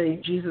Christians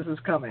say Jesus is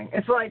coming.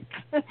 It's like,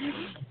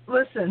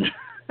 listen,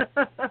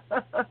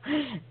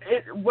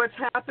 what's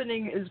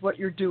happening is what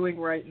you're doing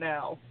right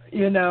now,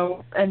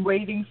 and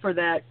waiting for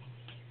that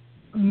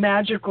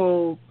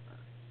magical,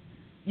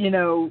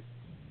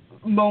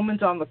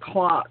 moment on the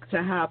clock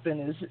to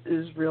happen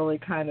is really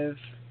kind of,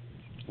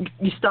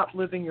 you stop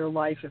living your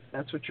life if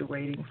that's what you're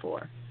waiting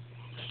for.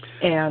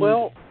 And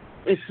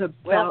it's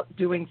about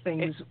doing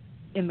things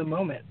in the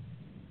moment.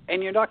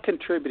 And you're not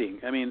contributing.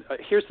 I mean,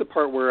 here's the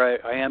part where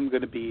I am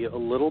going to be a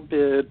little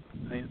bit,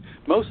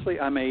 mostly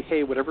I'm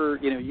hey, whatever,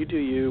 you do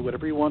you,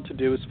 whatever you want to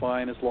do is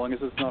fine as long as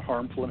it's not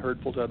harmful and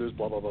hurtful to others,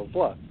 blah, blah, blah,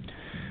 blah.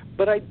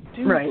 But I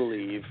do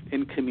believe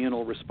in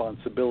communal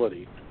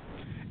responsibility.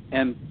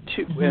 And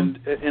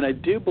and I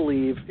do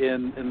believe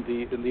in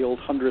the old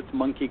 100th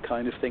monkey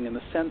kind of thing, in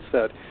the sense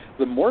that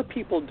the more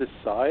people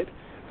decide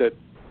that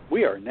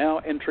we are now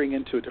entering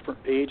into a different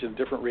age and a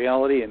different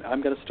reality, and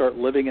I'm going to start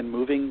living and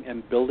moving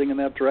and building in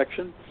that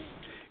direction,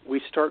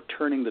 we start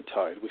turning the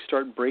tide. We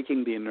start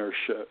breaking the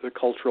inertia, the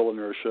cultural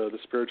inertia, the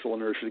spiritual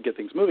inertia to get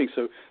things moving.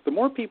 So the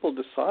more people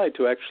decide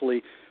to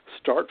actually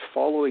start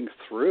following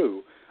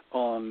through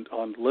on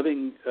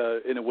living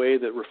in a way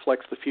that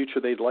reflects the future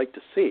they'd like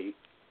to see,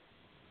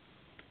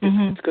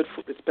 it's good.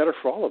 It's better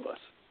for all of us.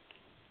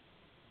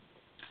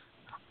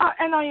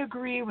 And I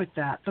agree with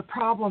that. The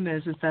problem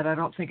is that I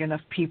don't think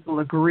enough people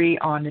agree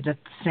on it at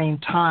the same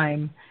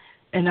time,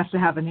 enough to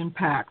have an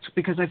impact,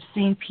 because I've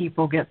seen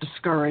people get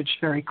discouraged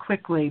very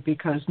quickly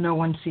because no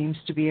one seems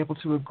to be able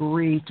to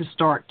agree to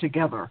start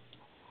together.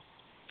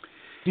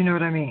 Do you know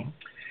what I mean?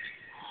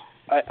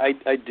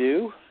 I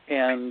do,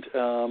 and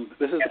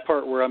this is the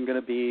part where I'm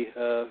going to be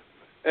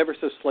ever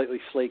so slightly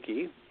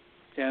flaky,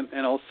 and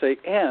I'll say,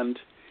 and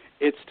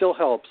it still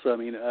helps. I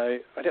mean, I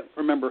don't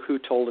remember who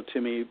told it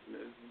to me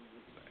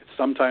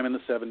sometime in the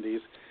 70s.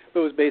 It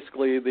was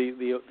basically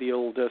the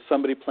old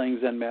somebody playing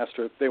Zen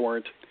Master. They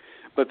weren't.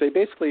 But they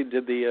basically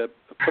did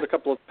put a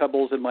couple of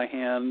pebbles in my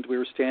hand. We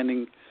were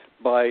standing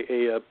by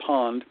a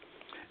pond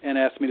and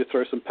asked me to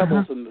throw some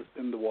pebbles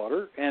in the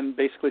water and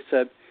basically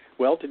said,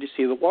 well, did you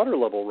see the water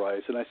level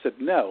rise? And I said,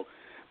 no.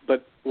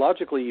 But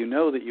logically, you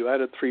know that you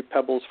added 4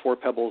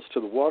 pebbles to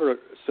the water,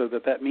 so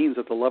that means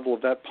that the level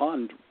of that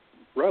pond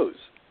rose.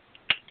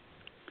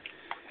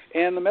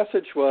 And the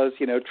message was,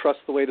 trust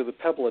the weight of the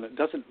pebble, and it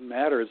doesn't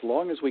matter as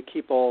long as we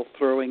keep all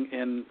throwing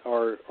in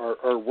our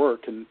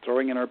work and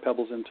throwing in our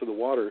pebbles into the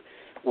water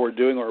or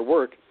doing our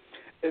work,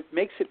 it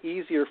makes it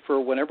easier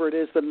for whenever it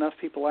is that enough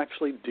people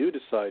actually do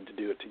decide to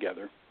do it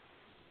together.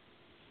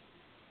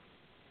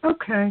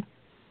 Okay.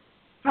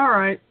 All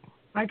right.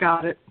 I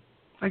got it.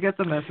 I get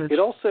the message. It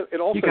also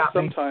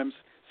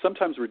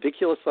sometimes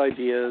ridiculous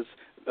ideas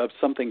of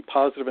something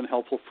positive and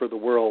helpful for the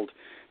world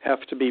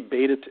have to be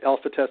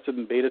alpha tested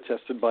and beta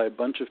tested by a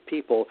bunch of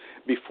people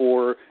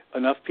before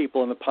enough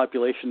people in the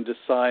population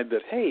decide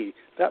that, hey,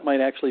 that might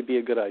actually be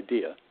a good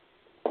idea.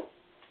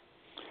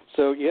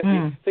 So you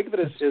think of it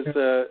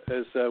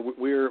as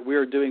we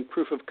are doing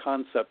proof of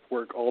concept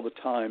work all the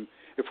time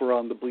if we're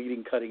on the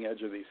bleeding cutting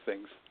edge of these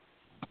things.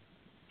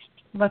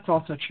 That's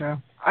also true.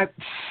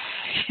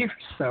 You're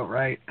so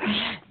right.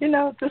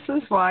 This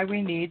is why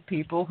we need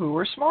people who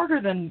are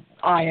smarter than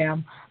I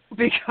am,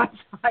 because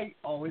I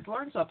always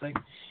learn something,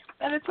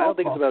 and it's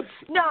helpful.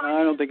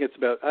 I don't think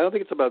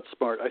it's about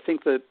smart. I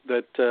think that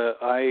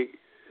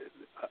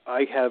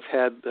I have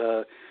had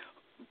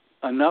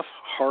enough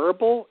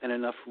horrible and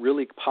enough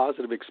really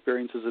positive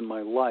experiences in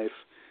my life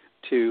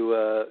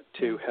to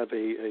have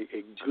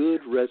a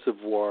good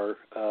reservoir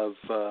of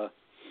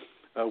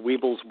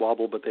weebles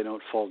wobble, but they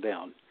don't fall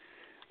down.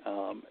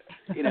 No.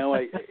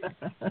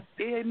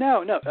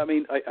 I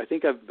mean, I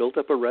think I've built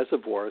up a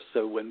reservoir,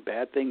 so when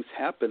bad things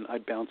happen, I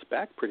bounce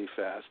back pretty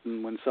fast,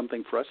 and when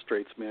something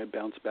frustrates me, I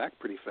bounce back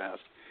pretty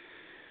fast.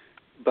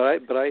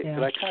 But I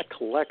kind of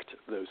collect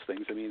those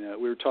things. I mean,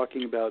 we were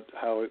talking about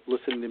how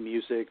listening to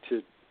music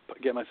to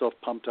get myself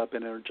pumped up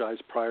and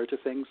energized prior to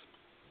things,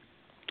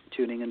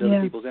 tuning into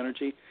other people's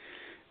energy.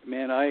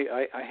 Man,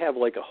 I have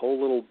like a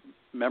whole little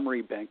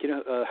memory bank. You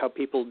know how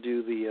people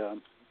do the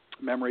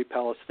memory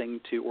palace thing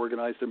to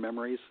organize their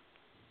memories?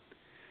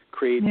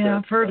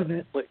 I've heard of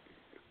it.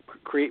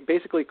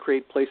 Basically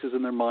create places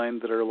in their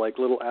mind that are like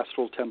little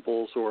astral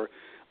temples or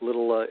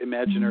little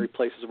imaginary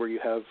places where you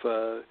have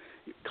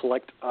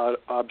collect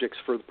objects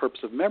for the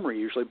purpose of memory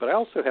usually. But I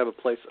also have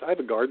I have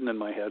a garden in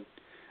my head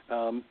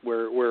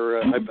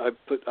where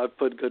I've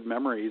put good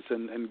memories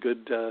and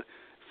good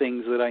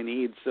things that I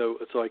need so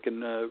I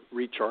can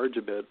recharge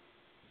a bit.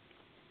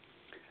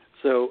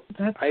 So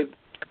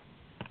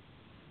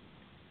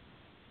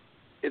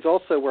it's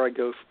also where I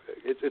go.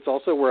 It's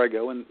also where I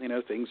go, and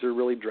things are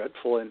really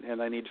dreadful,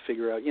 and I need to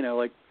figure out.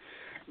 Like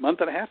a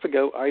month and a half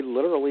ago, I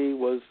literally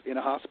was in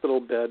a hospital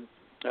bed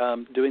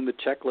doing the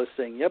checklist,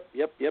 saying, "Yep,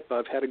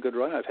 I've had a good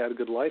run. I've had a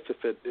good life.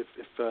 If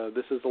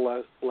this is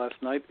the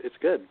last night, it's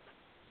good."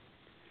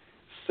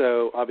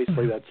 So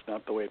obviously, that's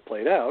not the way it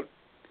played out.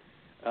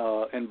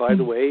 And by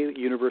the way,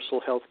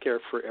 universal health care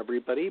for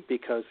everybody,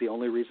 because the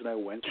only reason I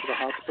went to the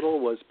hospital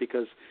was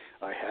because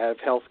I have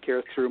health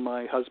care through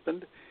my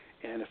husband.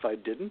 And if I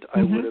didn't,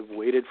 I would have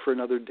waited for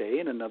another day,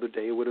 and another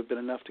day would have been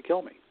enough to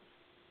kill me.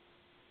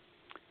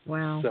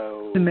 Wow.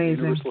 So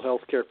amazing. Universal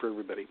health care for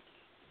everybody.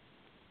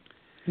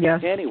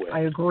 Yes, anyway,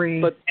 I agree.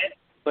 But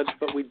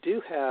we do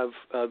have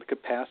the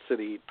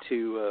capacity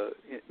to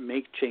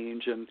make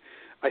change, and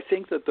I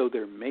think that though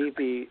there may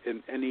be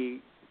in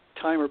any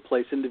time or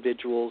place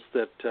individuals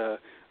that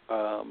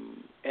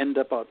end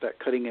up at that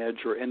cutting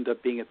edge or end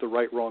up being at the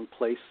wrong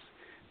place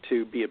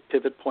to be a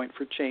pivot point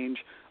for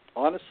change,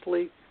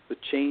 honestly, the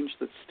change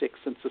that sticks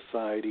in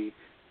society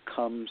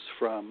comes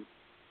from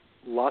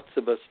lots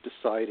of us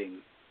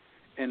deciding.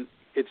 And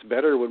it's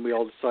better when we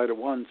all decide at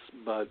once,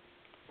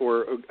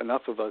 or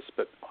enough of us,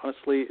 but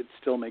honestly, it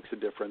still makes a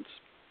difference.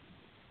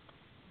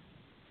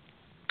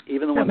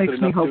 Even the that ones makes that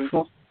are me not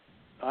hopeful.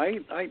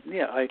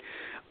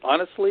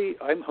 Honestly,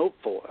 I'm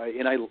hopeful,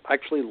 and I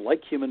actually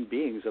like human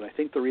beings, and I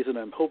think the reason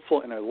I'm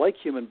hopeful and I like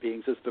human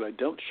beings is that I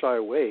don't shy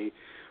away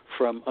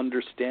from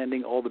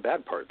understanding all the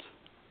bad parts.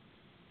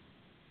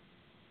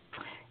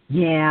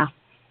 Yeah,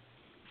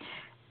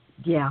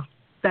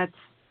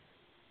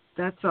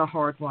 that's a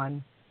hard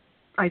one.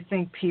 I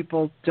think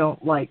people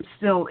don't like,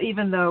 still,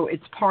 even though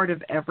it's part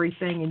of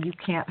everything and you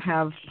can't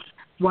have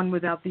one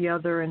without the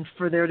other, and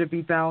for there to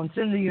be balance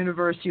in the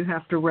universe, you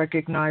have to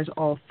recognize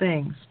all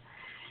things.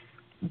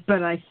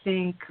 But I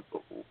think,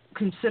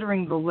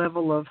 considering the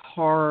level of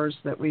horrors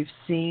that we've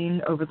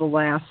seen over the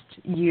last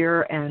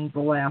year and the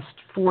last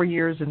 4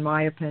 years, in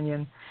my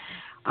opinion,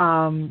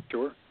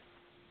 Sure.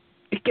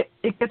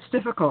 It gets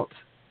difficult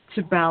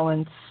to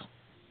balance,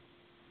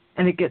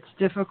 and it gets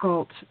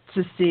difficult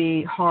to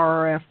see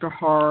horror after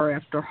horror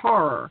after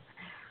horror.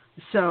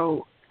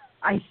 So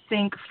I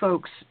think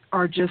folks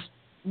are just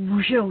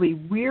really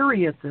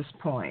weary at this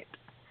point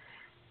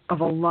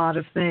of a lot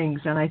of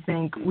things, and I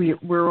think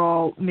we're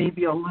all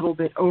maybe a little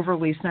bit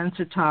overly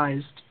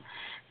sensitized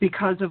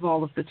because of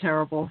all of the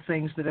terrible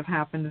things that have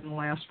happened in the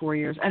last 4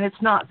 years. And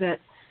it's not that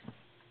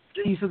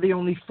these are the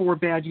only 4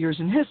 bad years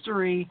in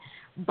history,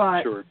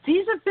 but sure.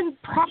 These have been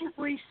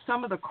probably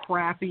some of the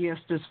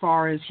crappiest as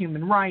far as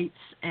human rights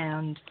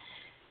and,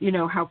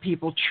 how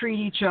people treat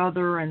each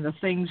other and the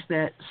things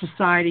that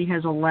society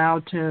has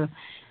allowed to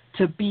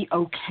be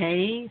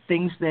okay,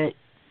 things that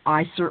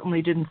I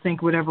certainly didn't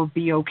think would ever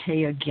be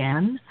okay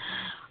again.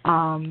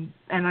 And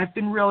I've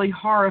been really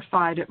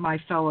horrified at my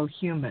fellow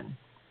human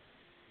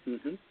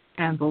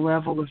and the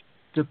level of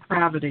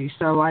depravity.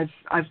 So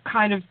I've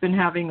kind of been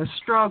having a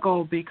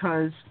struggle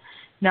because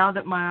now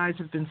that my eyes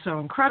have been so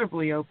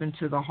incredibly open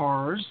to the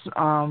horrors,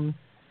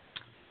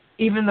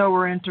 even though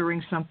we're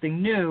entering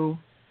something new,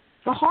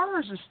 the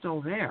horrors are still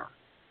there.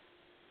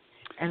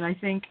 And I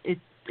think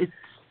it's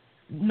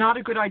not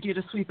a good idea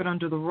to sweep it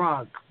under the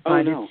rug,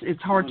 but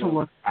it's hard to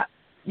look at.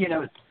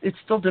 It's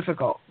still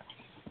difficult.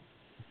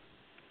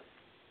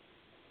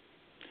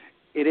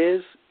 It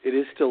is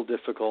still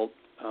difficult,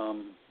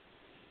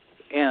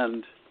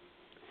 and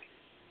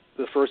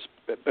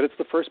it's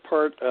the first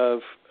part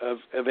of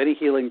any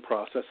healing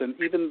process. And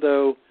even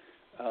though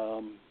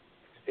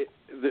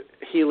the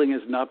healing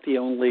is not the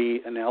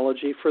only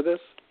analogy for this,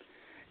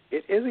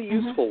 it is a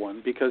useful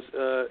one because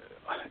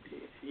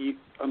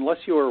unless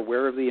you are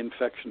aware of the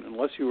infection,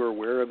 unless you are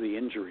aware of the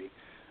injury,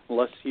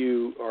 unless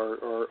you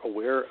are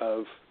aware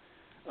of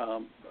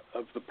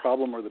the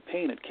problem or the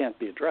pain, it can't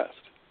be addressed.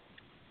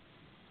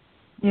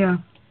 Yeah,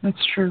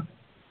 that's true.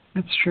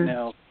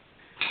 Now,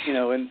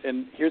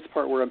 And here's the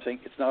part where I'm saying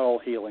it's not all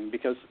healing,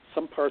 because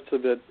some parts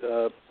of it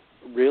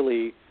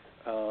really,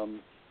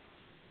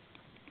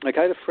 like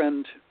I had a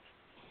friend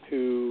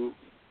who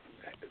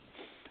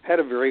had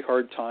a very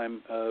hard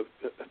time a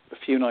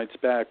few nights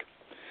back,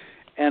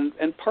 and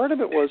part of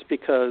it was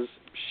because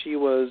she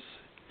was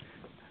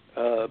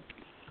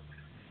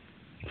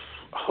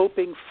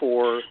hoping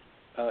for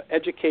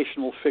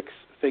educational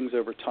things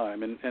over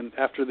time, and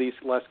after these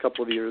last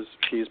couple of years,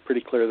 she's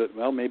pretty clear that,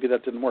 well, maybe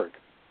that didn't work.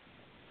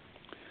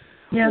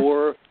 Yeah.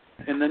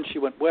 And then she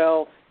went,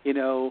 well,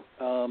 the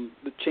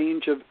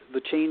change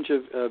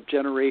of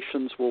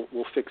generations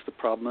will fix the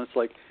problem. It's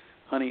like,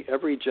 honey,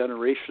 every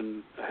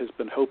generation has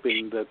been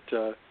hoping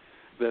that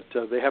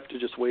they have to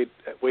just wait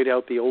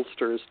out the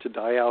oldsters to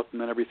die out, and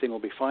then everything will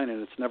be fine.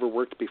 And it's never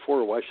worked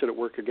before. Why should it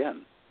work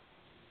again?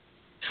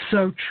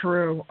 So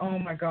true. Oh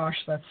my gosh,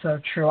 that's so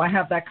true. I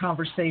have that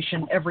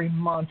conversation every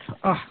month.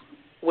 Oh,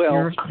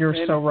 well, you're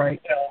so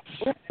right.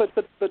 But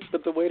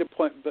the way to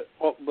point, but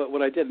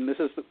what I did, and this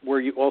is where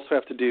you also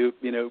have to do,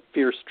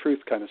 fierce truth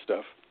kind of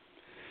stuff.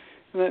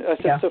 And I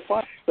said, so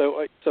fine.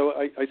 So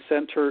I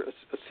sent her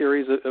a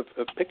series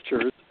of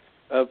pictures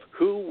of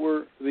who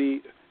were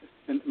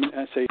and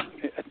I say,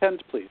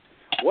 attend please.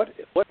 What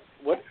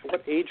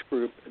age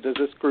group does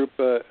this group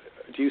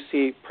do you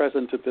see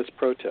present at this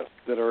protest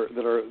that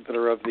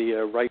are of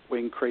the right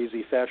wing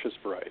crazy fascist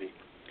variety?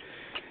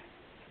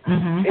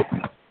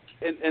 Mm-hmm.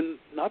 And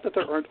not that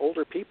there aren't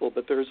older people,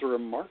 but there's a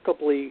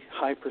remarkably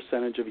high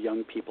percentage of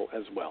young people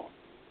as well.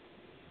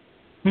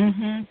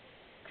 Mm-hmm.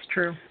 It's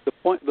true.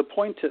 The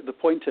point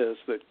is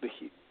that the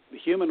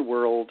human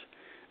world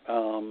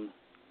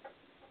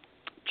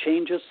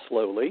changes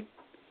slowly,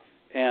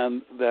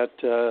 and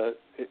that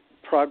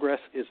progress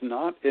is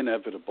not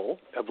inevitable.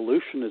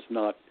 Evolution is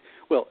not.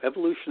 Well,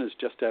 evolution is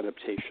just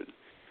adaptation,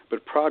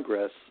 but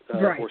progress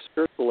or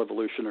spiritual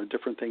evolution are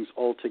different things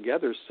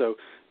altogether. So,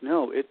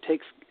 no, it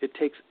takes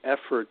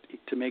effort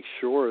to make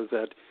sure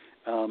that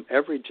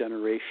every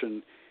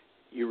generation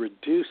you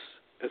reduce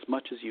as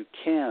much as you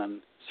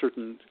can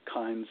certain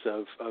kinds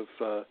of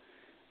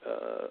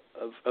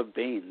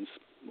banes.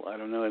 Well, I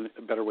don't know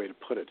a better way to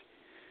put it,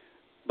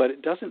 but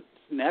it doesn't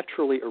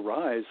naturally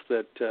arise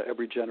that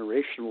every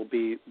generation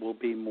will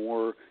be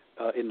more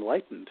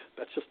enlightened.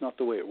 That's just not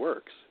the way it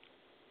works.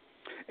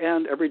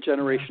 And every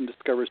generation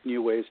discovers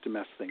new ways to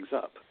mess things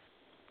up.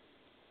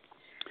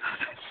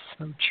 That's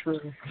so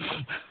true.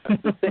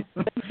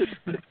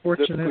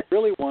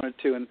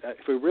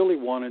 If we really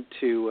wanted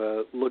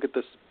to look at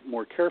this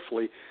more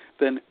carefully,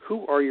 then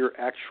who are your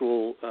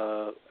actual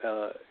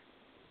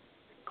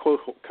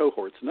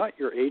cohorts? Not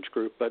your age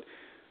group, but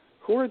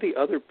who are the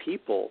other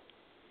people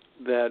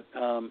that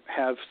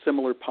have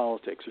similar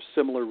politics or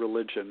similar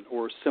religion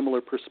or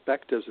similar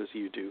perspectives as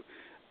you do?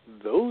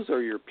 Those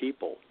are your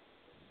people.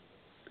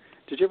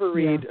 Did you ever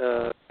read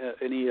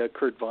any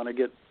Kurt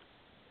Vonnegut?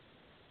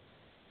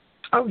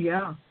 Oh,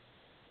 yeah.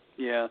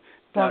 Yeah.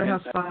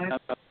 Waterhouse Five.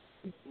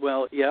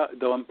 Well, yeah,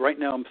 though right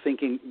now I'm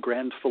thinking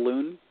Grand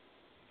Falloon.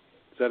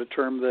 Is that a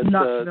term that...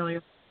 Not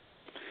familiar.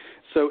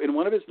 So in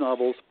one of his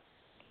novels,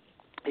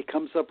 he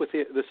comes up with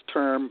this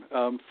term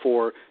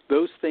for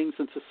those things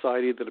in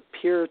society that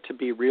appear to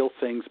be real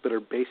things but are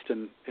based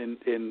in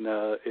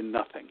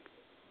nothing.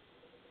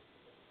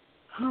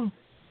 Oh.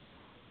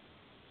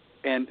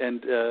 And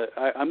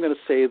I'm going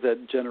to say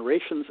that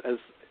generations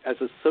as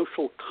a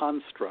social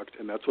construct,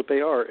 and that's what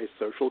they are, a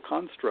social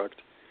construct,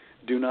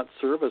 do not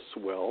serve us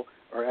well,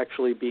 are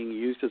actually being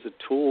used as a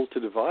tool to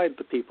divide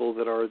the people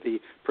that are the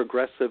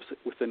progressives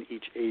within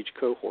each age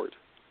cohort.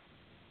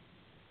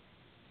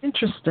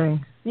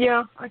 Interesting.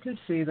 Yeah, I can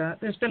see that.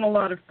 There's been a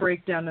lot of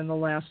breakdown in the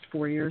last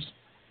 4 years.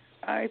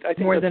 I think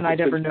more than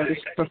I'd ever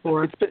noticed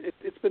before.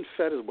 It's been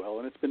fed as well,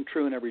 and it's been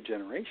true in every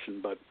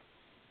generation. But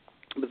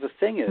the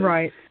thing is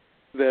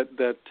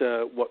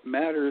that what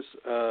matters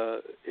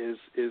is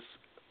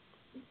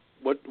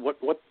what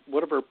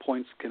of our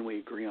points can we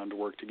agree on to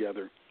work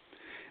together.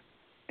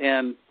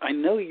 And I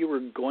know you were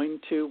going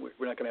to.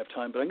 We're not going to have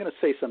time, but I'm going to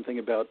say something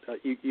about.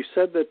 You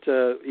said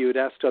that you had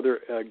asked other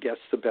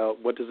guests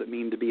about what does it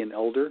mean to be an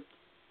elder.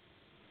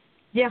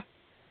 Yeah.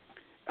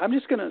 I'm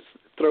just going to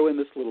throw in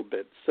this little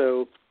bit.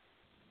 So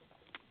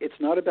it's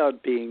not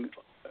about being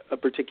a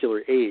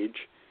particular age,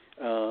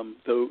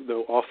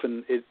 though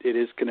often it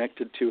is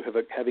connected to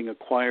having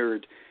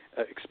acquired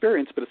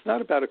experience, but it's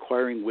not about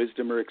acquiring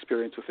wisdom or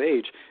experience with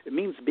age. It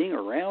means being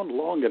around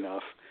long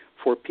enough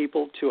for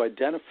people to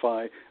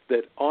identify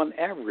that on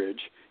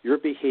average your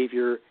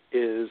behavior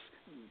is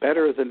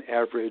better than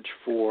average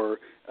for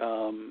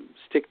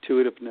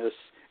stick-to-itiveness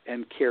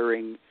and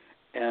caring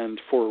and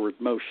forward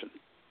motion.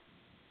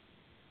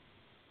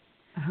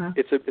 Uh-huh.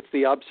 It's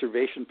the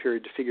observation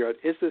period to figure out,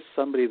 is this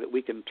somebody that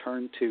we can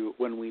turn to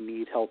when we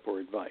need help or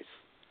advice?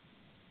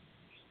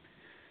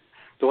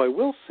 Though I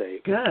will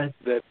say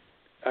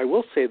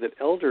that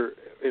elder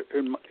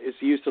is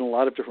used in a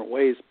lot of different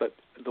ways, but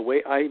the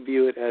way I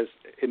view it as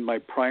in my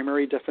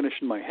primary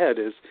definition in my head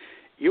is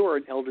you are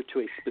an elder to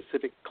a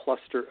specific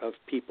cluster of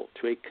people,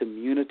 to a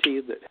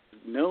community that has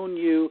known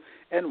you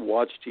and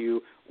watched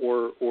you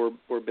or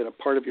been a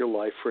part of your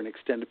life for an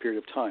extended period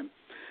of time.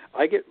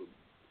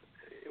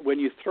 When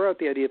you throw out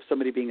the idea of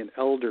somebody being an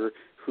elder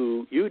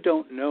who you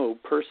don't know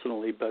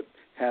personally but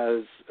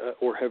has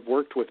or have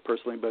worked with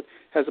personally but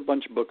has a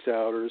bunch of books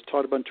out or has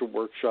taught a bunch of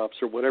workshops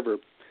or whatever,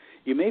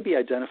 you may be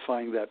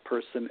identifying that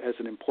person as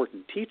an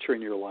important teacher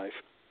in your life.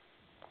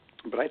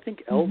 But I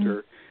think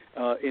elder,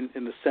 in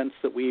the sense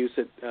that we use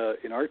it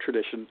in our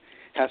tradition,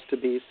 has to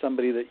be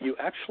somebody that you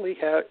actually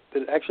have,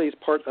 that actually is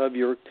part of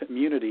your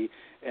community,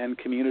 and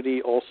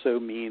community also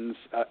means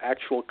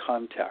actual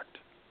contact,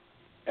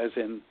 as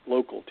in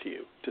local to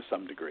you to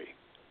some degree.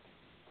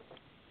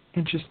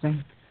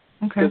 Interesting.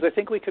 Okay. Because I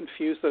think we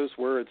confuse those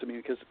words. I mean,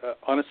 because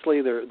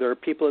honestly, there are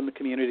people in the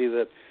community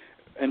that,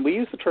 and we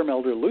use the term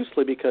elder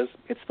loosely because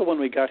it's the one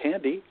we got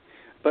handy.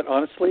 But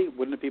honestly,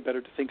 wouldn't it be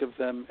better to think of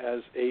them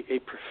as a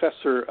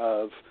professor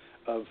of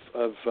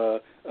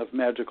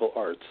magical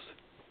arts,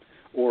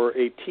 or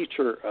a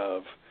teacher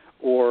of,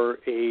 or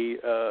a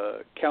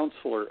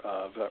counselor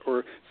of,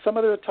 or some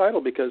other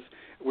title? Because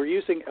we're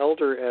using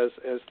elder as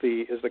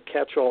the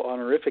catch-all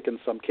honorific in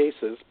some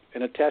cases,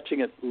 and attaching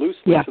it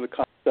loosely to the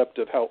concept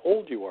of how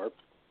old you are.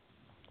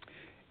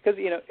 Because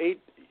 8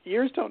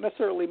 years don't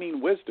necessarily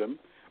mean wisdom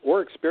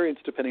or experience,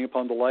 depending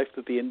upon the life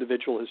that the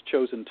individual has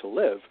chosen to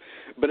live.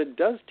 But it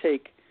does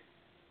take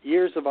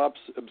years of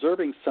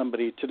observing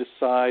somebody to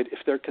decide if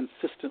they're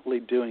consistently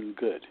doing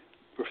good,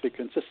 or if they're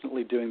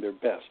consistently doing their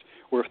best,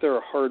 or if they're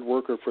a hard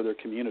worker for their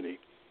community.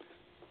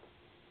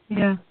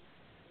 Yeah,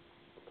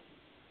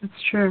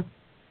 that's true.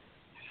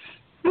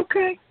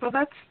 Okay, well,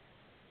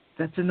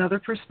 that's another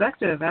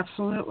perspective,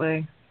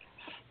 absolutely.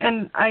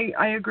 And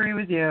I agree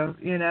with you.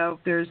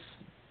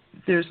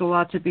 There's a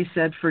lot to be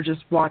said for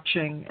just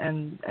watching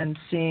and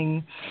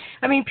seeing.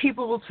 I mean,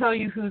 people will tell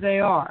you who they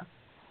are,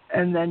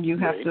 and then you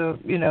have to,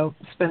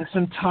 spend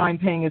some time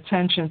paying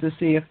attention to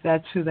see if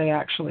that's who they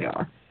actually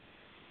are.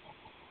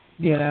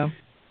 Yep.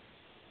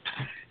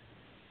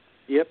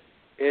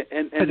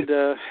 And it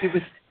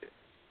was.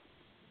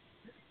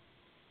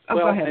 Oh,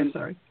 go ahead. I'm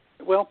sorry.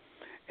 Well,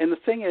 and the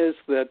thing is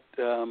that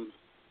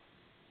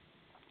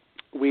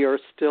we are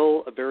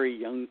still a very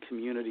young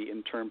community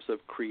in terms of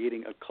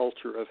creating a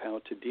culture of how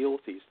to deal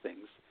with these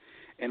things.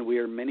 And we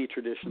are many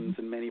traditions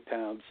and many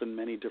paths and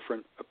many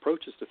different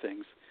approaches to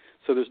things.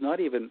 So there's not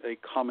even a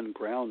common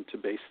ground to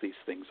base these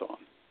things on.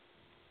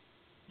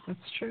 That's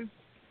true.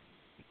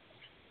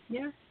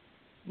 Yeah.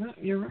 No,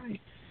 you're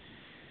right.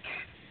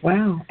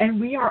 Wow.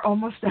 And we are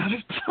almost out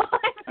of time.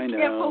 I know. I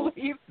can't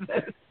believe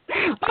this.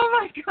 Oh,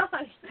 my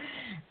gosh.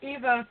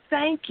 Ivo,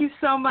 thank you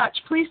so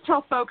much. Please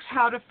tell folks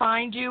how to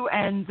find you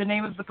and the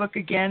name of the book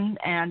again,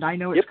 and I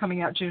know it's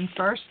coming out June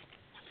 1st.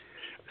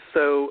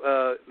 So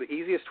the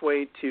easiest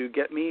way to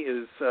get me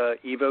is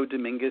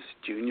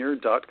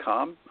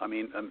ivodominguezjr.com. I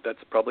mean,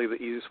 that's probably the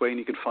easiest way, and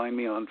you can find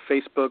me on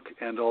Facebook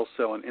and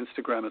also on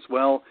Instagram as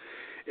well.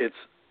 It's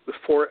The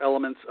 4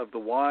 Elements of the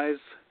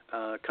Wise,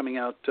 coming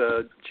out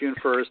June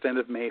 1st, end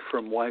of May,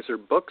 from Wiser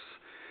Books.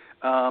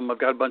 I've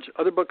got a bunch of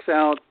other books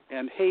out,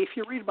 and hey, if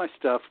you read my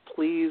stuff,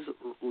 please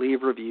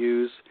leave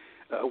reviews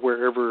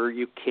wherever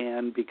you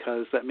can,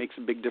 because that makes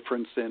a big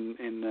difference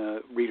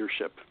in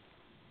readership.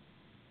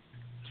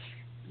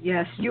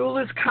 Yes, Yule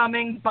is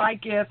coming. Buy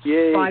gifts,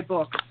 Yay. Buy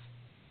books.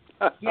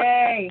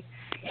 Yay.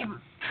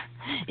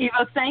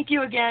 Ivo, thank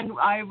you again.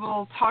 I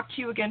will talk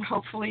to you again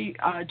hopefully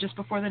just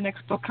before the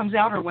next book comes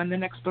out or when the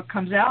next book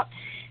comes out.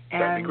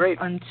 And that'd be great.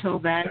 Until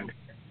then,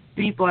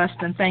 be blessed,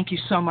 and thank you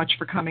so much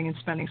for coming and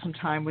spending some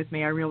time with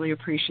me. I really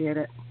appreciate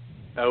it.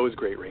 That was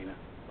great, Raina.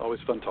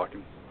 Always fun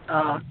talking.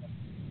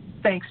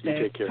 Thanks, Dave.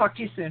 You take care. Talk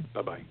to you soon.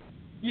 Bye-bye.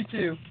 You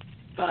too.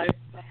 Bye.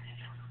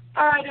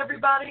 All right,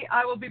 everybody.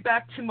 I will be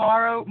back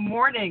tomorrow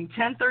morning,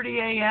 10:30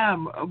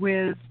 a.m.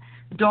 with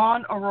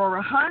Dawn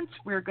Aurora Hunt.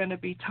 We're going to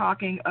be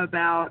talking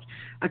about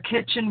A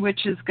Kitchen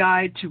Witch's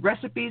Guide to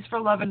Recipes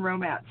for Love and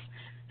Romance.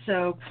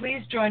 So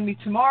please join me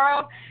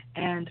tomorrow,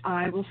 and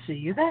I will see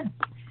you then.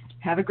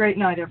 Have a great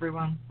night,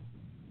 everyone.